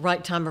at the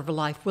right time of her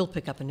life will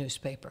pick up a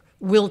newspaper,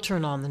 will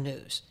turn on the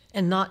news,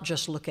 and not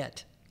just look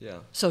at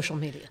social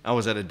media. I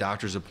was at a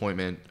doctor's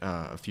appointment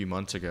a few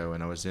months ago,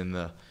 and I was in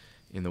the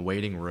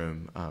waiting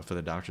room for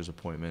the doctor's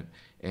appointment,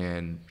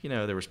 and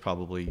there was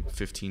probably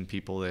 15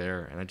 people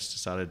there, and I just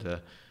decided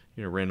to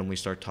randomly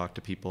start talking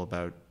to people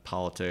about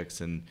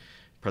politics and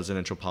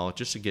presidential politics,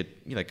 just to get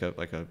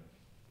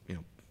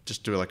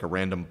just do like a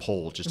random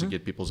poll just to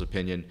get people's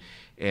opinion.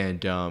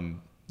 And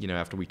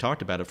after we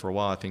talked about it for a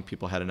while, I think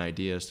people had an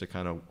idea as to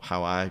kind of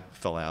how I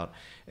fell out,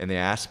 and they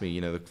asked me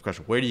the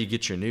question, where do you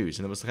get your news?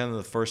 And it was kind of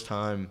the first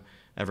time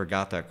I ever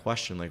got that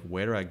question, like,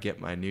 where do I get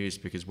my news?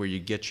 Because where you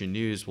get your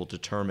news will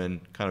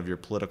determine kind of your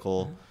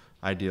political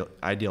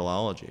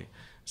ideology.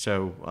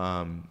 So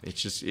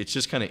it's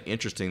just kind of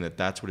interesting that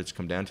that's what it's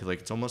come down to. Like,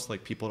 it's almost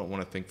like people don't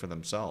want to think for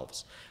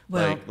themselves.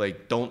 Well,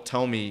 like don't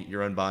tell me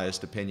your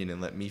unbiased opinion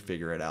and let me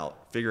figure it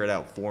out. Figure it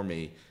out for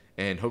me,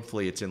 and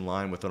hopefully it's in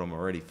line with what I'm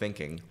already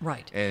thinking.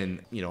 Right.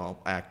 And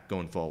I'll act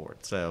going forward.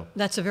 So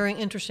that's a very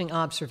interesting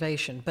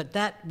observation. But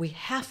that we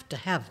have to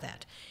have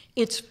that.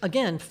 It's,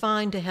 again,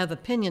 fine to have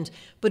opinions,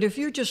 but if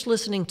you're just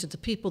listening to the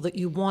people that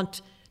you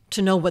want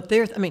to know what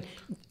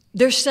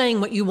they're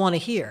saying what you want to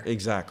hear.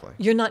 Exactly.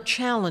 You're not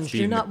challenged.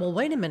 You're not, well,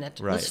 wait a minute,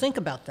 right. Let's think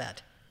about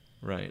that.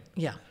 Right.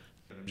 Yeah.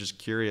 I'm just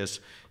curious,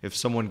 if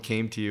someone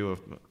came to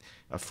you,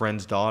 a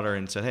friend's daughter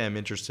and said, hey, I'm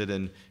interested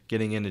in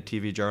getting into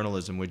TV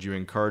journalism, would you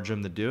encourage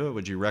them to do it?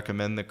 Would you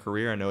recommend the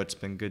career? I know it's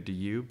been good to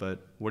you,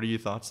 but what are your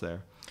thoughts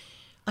there?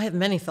 I have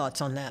many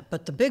thoughts on that,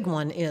 but the big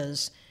one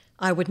is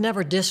I would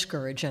never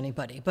discourage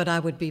anybody, but I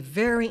would be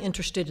very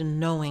interested in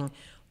knowing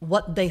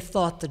what they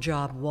thought the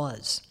job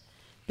was.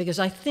 Because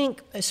I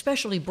think,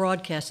 especially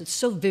broadcast, it's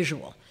so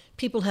visual.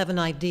 People have an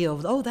idea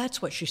of, oh,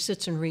 that's what she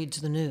sits and reads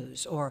the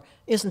news, or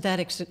isn't that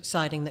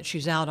exciting that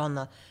she's out on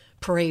the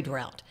parade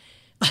route?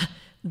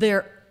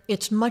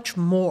 It's much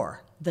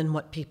more than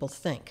what people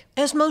think,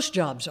 as most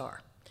jobs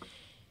are.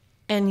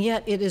 And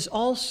yet it is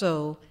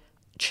also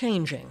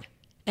changing.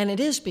 And it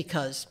is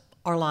because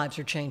our lives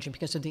are changing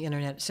because of the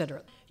internet, et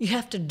cetera. You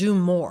have to do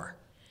more.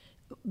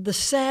 The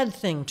sad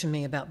thing to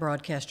me about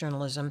broadcast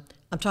journalism,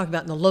 I'm talking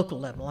about in the local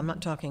level, I'm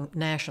not talking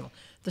national.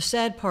 The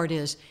sad part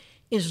is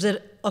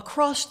that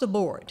across the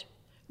board,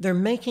 they're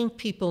making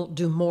people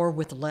do more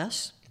with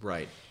less.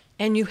 Right.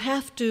 And you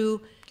have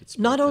to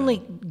not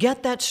only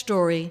get that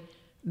story,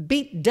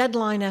 beat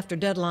deadline after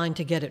deadline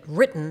to get it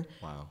written.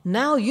 Wow.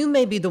 Now you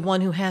may be the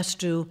one who has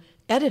to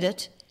edit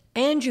it,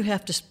 and you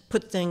have to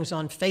put things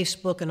on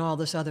Facebook and all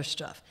this other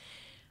stuff.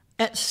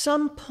 At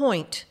some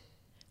point,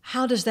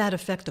 how does that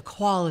affect the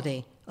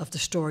quality of the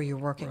story you're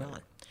working on?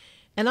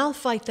 And I'll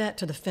fight that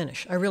to the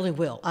finish. I really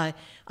will.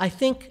 I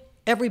think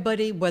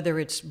everybody, whether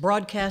it's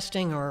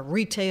broadcasting or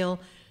retail,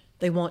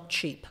 they want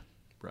cheap.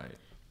 Right.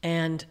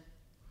 And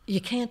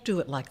you can't do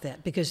it like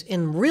that, because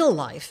in real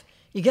life,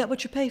 you get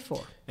what you pay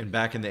for. And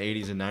back in the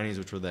 80s and 90s,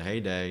 which were the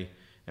heyday,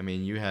 I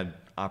mean, you had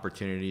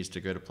opportunities to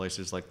go to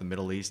places like the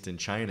Middle East and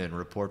China and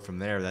report from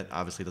there. That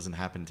obviously doesn't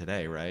happen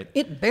today, right?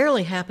 It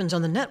barely happens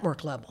on the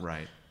network level.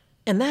 Right.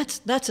 And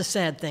that's a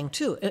sad thing,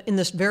 too. In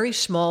this very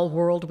small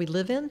world we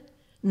live in,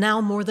 now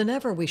more than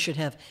ever, we should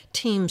have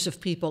teams of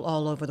people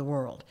all over the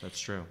world. That's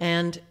true.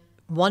 And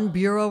one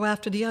bureau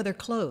after the other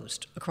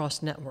closed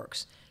across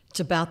networks. It's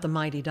about the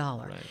mighty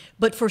dollar. Right.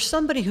 But for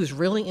somebody who's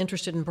really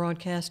interested in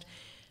broadcast,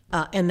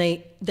 and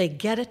they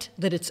get it,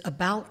 that it's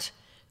about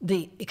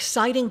the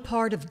exciting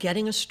part of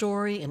getting a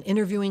story and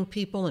interviewing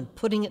people and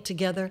putting it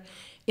together,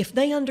 if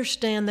they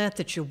understand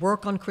that you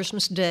work on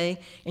Christmas Day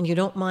and you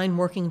don't mind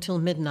working till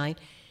midnight,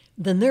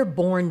 then they're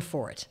born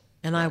for it.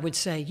 And I would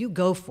say, you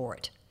go for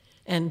it.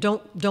 And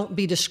don't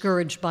be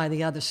discouraged by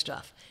the other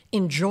stuff.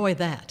 Enjoy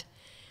that.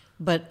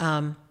 But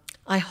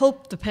I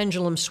hope the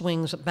pendulum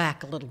swings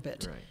back a little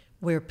bit,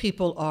 where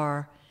people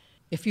are,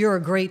 if you're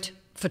a great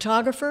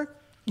photographer,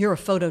 you're a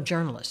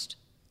photojournalist,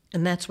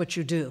 and that's what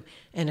you do.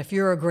 And if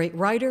you're a great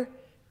writer,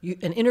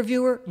 an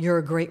interviewer, you're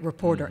a great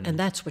reporter, and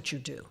that's what you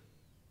do,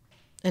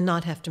 and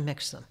not have to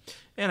mix them.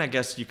 And I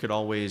guess you could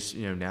always,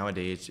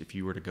 nowadays, if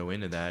you were to go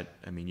into that,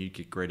 I mean, you'd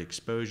get great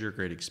exposure,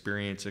 great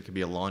experience. It could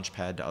be a launch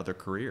pad to other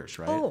careers,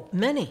 right? Oh,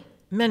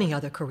 many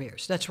other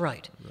careers. That's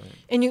right.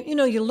 And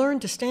you learn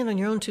to stand on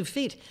your own 2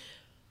 feet.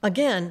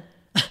 Again,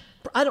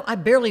 I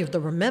barely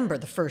remember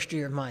the first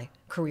year of my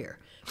career.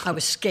 I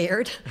was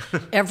scared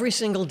every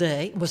single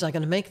day. Was I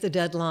going to make the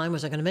deadline?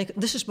 Was I going to make it?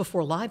 This is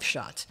before live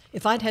shots.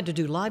 If I'd had to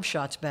do live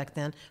shots back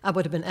then, I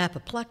would have been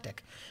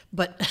apoplectic.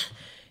 But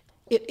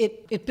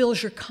it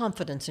builds your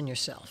confidence in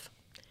yourself.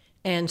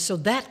 And so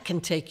that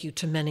can take you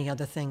to many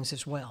other things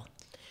as well.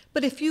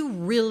 But if you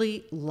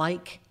really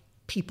like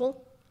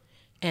people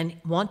and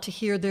want to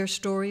hear their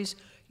stories,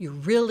 you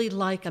really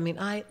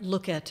I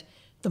look at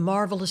the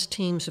marvelous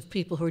teams of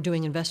people who are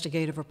doing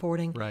investigative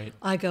reporting. Right.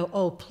 I go,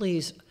 oh,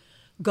 please,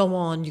 go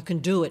on, you can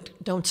do it.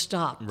 Don't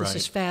stop. This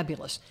is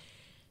fabulous.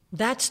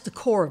 That's the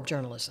core of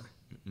journalism.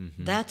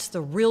 Mm-hmm. That's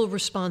the real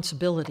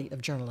responsibility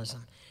of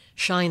journalism.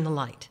 Shine the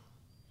light.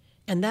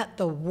 And that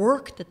the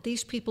work that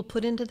these people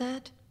put into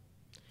that,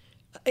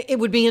 it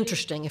would be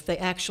interesting if they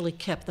actually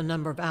kept the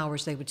number of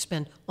hours they would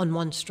spend on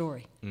one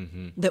story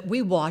that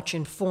we watch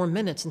in 4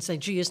 minutes and say,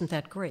 gee, isn't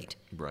that great?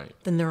 Right.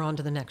 Then they're on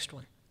to the next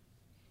one.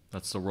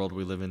 That's the world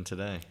we live in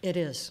today. It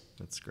is.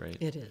 That's great.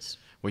 It is.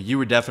 Well, you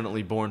were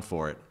definitely born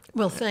for it.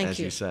 Well, thank you. As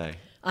you say.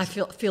 I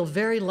feel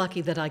very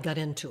lucky that I got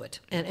into it,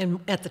 and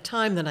at the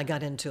time that I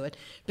got into it,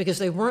 because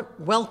they weren't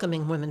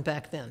welcoming women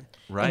back then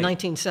in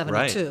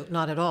 1972,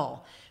 not at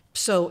all.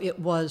 So it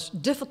was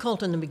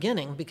difficult in the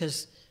beginning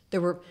because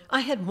I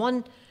had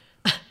one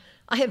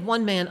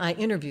man I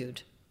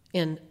interviewed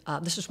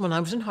this is when I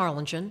was in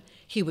Harlingen.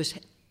 He was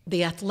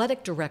the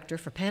athletic director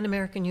for Pan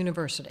American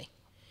University.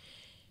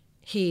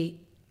 He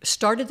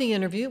started the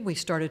interview, we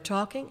started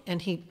talking,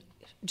 and he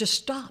just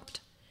stopped.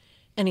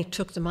 And he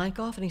took the mic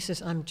off and he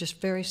says, I'm just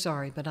very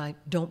sorry, but I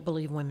don't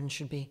believe women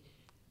should be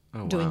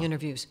doing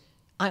interviews.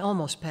 I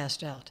almost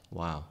passed out.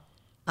 Wow.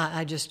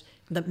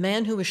 The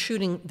man who was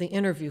shooting the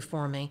interview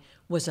for me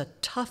was a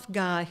tough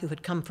guy who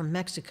had come from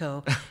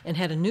Mexico and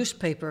had a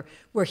newspaper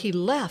where he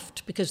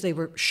left because they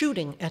were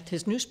shooting at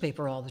his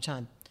newspaper all the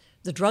time,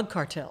 the drug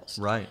cartels.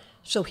 Right.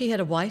 So he had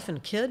a wife and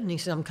a kid, and he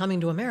said, I'm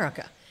coming to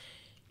America.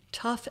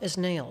 Tough as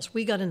nails.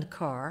 We got in the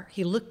car.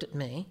 He looked at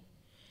me.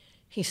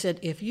 He said,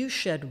 if you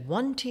shed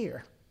one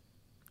tear,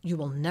 you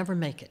will never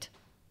make it.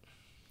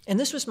 And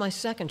this was my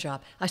second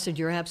job. I said,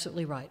 you're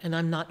absolutely right, and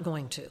I'm not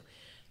going to.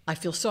 I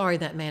feel sorry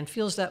that man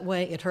feels that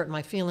way. It hurt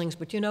my feelings,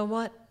 but you know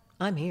what?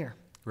 I'm here.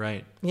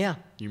 Right. Yeah.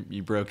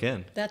 You broke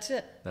in. That's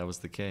it. That was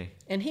the key.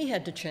 And he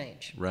had to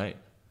change. Right.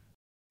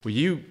 Well,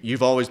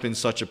 you've always been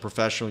such a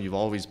professional. You've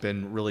always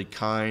been really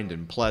kind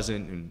and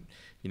pleasant and,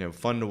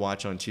 fun to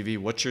watch on TV.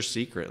 What's your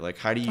secret? Like,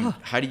 how do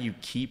you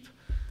keep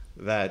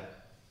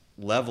that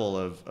level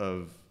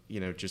of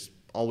just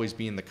always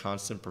being the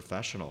constant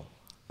professional?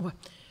 Well,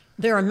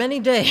 there are many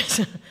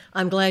days.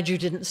 I'm glad you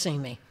didn't see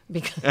me,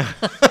 because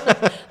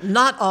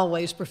not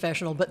always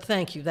professional, but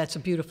thank you. That's a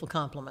beautiful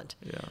compliment.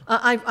 Yeah.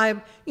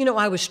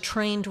 I was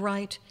trained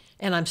right,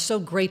 and I'm so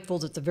grateful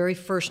that the very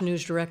first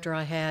news director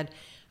I had,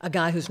 a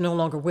guy who's no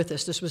longer with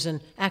us, this was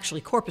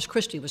actually Corpus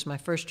Christi was my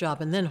first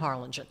job, and then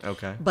Harlingen.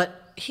 Okay.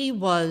 But he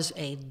was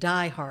a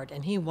diehard,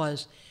 and he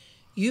was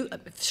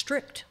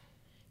strict.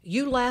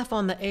 You laugh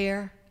on the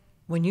air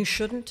when you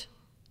shouldn't,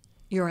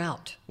 you're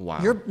out.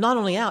 Wow. You're not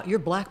only out, you're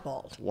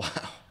blackballed. Wow.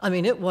 I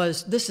mean,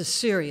 this is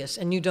serious,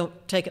 and you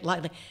don't take it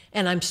lightly.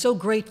 And I'm so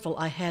grateful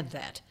I had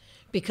that,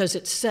 because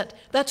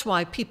that's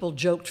why people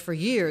joked for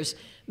years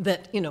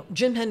that,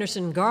 Jim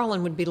Henderson and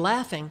Garland would be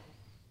laughing,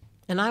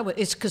 and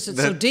it's because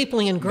it's so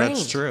deeply ingrained.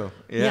 That's true,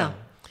 yeah.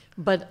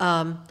 But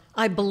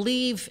I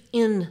believe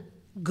in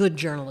good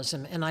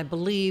journalism, and I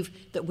believe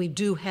that we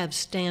do have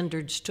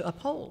standards to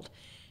uphold.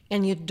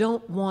 And you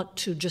don't want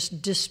to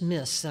just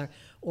dismiss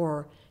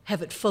or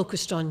have it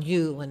focused on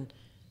you, and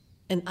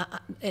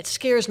it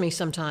scares me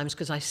sometimes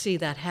because I see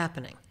that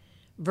happening,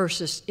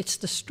 versus it's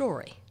the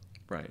story.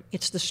 Right.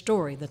 It's the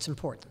story that's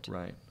important.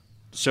 Right.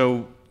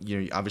 So,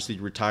 obviously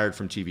you retired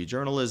from TV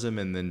journalism,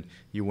 and then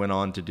you went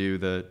on to do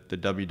the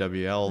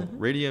WWL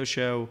radio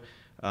show.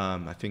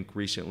 I think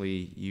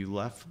recently you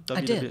left WWL.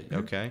 I did.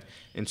 Okay.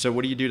 And so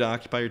what do you do to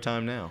occupy your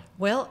time now?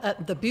 Well,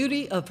 the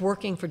beauty of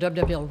working for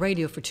WWL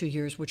Radio for 2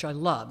 years, which I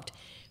loved,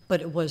 but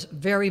it was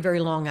very,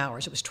 very long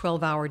hours. It was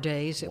 12-hour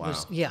days. Wow.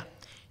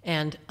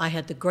 And I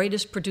had the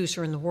greatest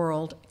producer in the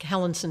world,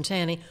 Helen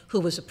Santani, who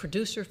was a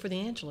producer for The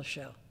Angela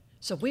Show.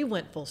 So we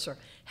went full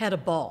circle, had a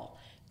ball.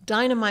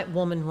 Dynamite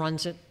woman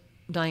runs it,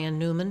 Diane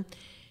Newman.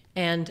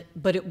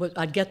 But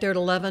I'd get there at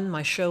 11.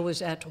 My show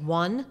was at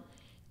 1,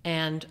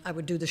 and I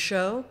would do the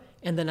show,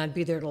 and then I'd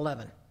be there at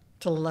 11,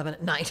 till 11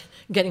 at night,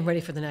 getting ready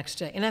for the next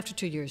day. And after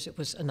 2 years, it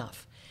was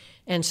enough.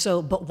 And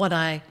so, but what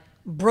I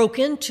broke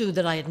into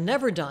that I had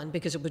never done,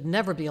 because it would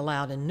never be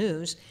allowed in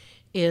news,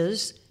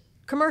 is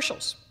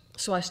commercials.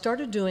 So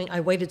I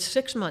waited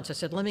 6 months. I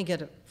said, let me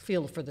get a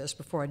feel for this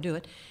before I do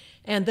it.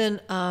 And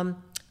then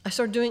I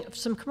started doing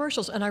some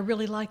commercials, and I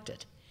really liked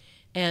it.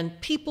 And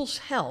People's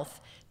Health,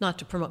 not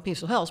to promote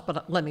People's Health,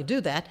 but let me do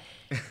that.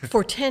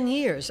 For 10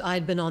 years,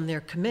 I'd been on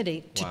their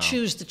committee to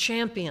choose the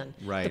champion,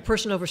 right. The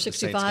person over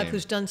 65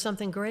 who's done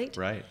something great.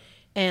 Right.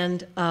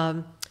 And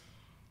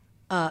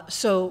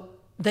so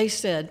they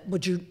said,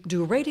 would you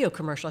do a radio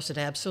commercial? I said,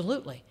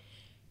 absolutely.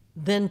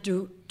 Then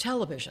do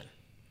television.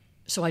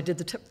 So I did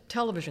the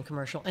television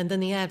commercial, and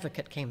then The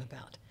Advocate came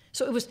about.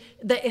 So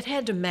it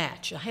had to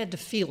match. I had to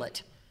feel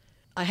it.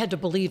 I had to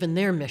believe in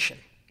their mission.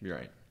 You're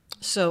right.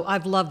 So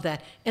I've loved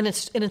that, and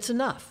it's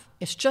enough.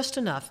 It's just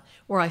enough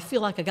where I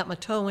feel like I got my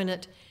toe in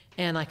it,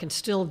 and I can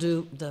still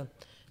do the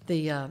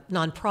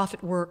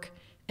nonprofit work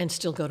and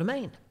still go to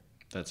Maine.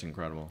 That's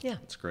incredible. Yeah,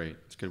 it's great.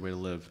 It's a good way to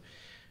live.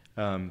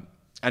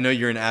 I know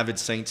you're an avid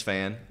Saints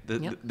fan.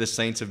 The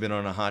Saints have been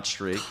on a hot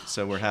streak,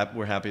 so we're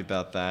happy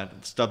about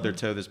that. Stubbed their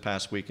toe this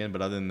past weekend,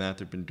 but other than that,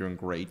 they've been doing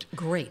great.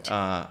 Great.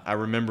 I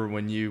remember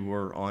when you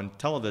were on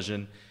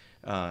television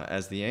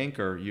as the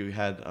anchor, you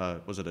had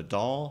was it a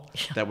doll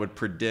that would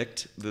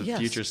predict the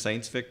future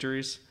Saints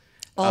victories?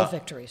 All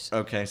victories.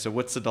 Okay, so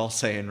what's the doll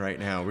saying right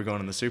now? We're going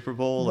to the Super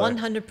Bowl?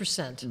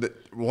 100%.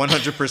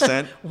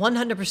 100%?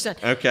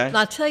 100%. Okay. And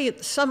I'll tell you,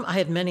 I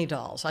had many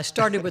dolls. I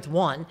started with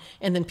one,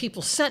 and then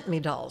people sent me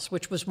dolls,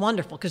 which was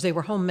wonderful because they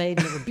were homemade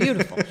and they were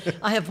beautiful.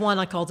 I have one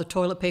I call the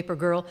toilet paper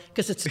girl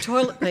because it's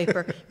toilet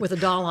paper with a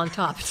doll on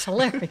top. It's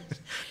hilarious.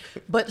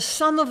 But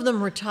some of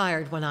them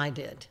retired when I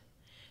did.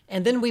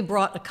 And then we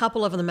brought a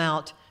couple of them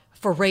out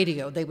for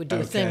radio. They would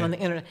do a thing on the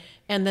internet.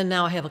 And then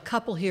now I have a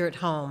couple here at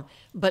home.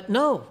 But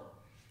no.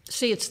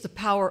 See, it's the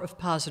power of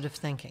positive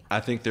thinking. I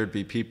think there'd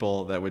be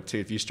people that would,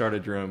 if you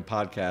started your own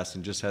podcast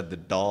and just had the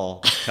doll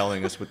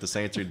telling us what the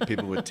Saints are,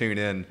 people would tune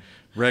in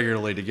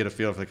regularly to get a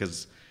feel for it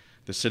because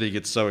the city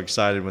gets so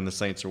excited when the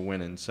Saints are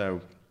winning.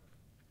 So,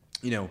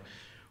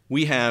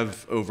 we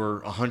have over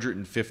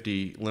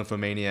 150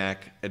 Lymphomaniac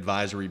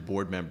advisory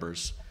board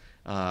members.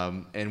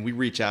 And we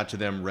reach out to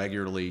them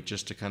regularly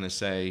just to kind of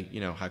say,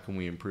 how can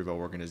we improve our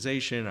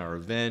organization, our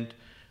event,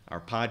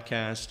 our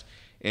podcast.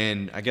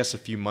 And I guess a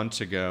few months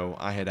ago,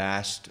 I had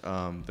asked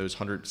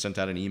sent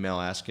out an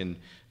email asking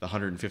the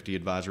 150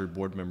 advisory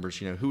board members,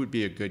 who would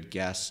be a good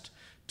guest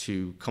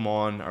to come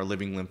on our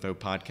Living Lympho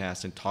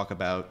podcast and talk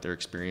about their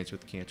experience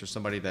with cancer.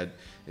 Somebody that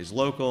is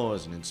local,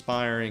 is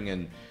inspiring,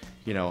 and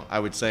I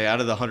would say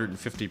out of the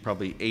 150,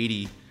 probably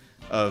 80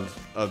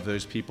 of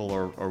those people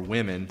are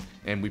women,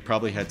 and we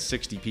probably had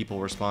 60 people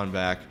respond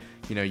back.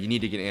 You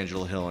need to get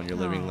Angela Hill on your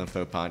Living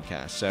Lympho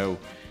podcast. So,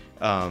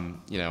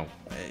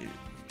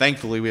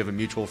 thankfully, we have a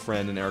mutual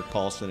friend in Eric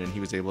Paulson, and he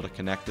was able to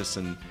connect us.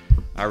 And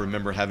I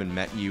remember having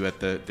met you at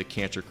the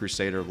Cancer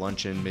Crusader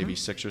luncheon maybe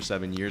 6 or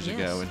 7 years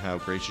ago, and how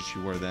gracious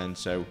you were then.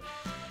 So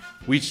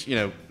Miss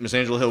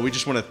Angela Hill, we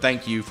just want to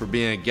thank you for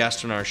being a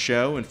guest on our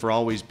show and for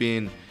always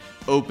being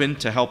open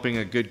to helping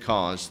a good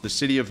cause. The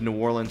city of New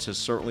Orleans has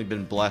certainly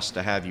been blessed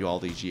to have you all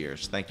these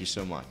years. Thank you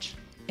so much.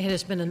 It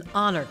has been an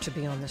honor to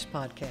be on this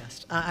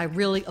podcast. I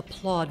really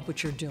applaud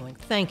what you're doing.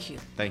 Thank you.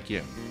 Thank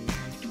you.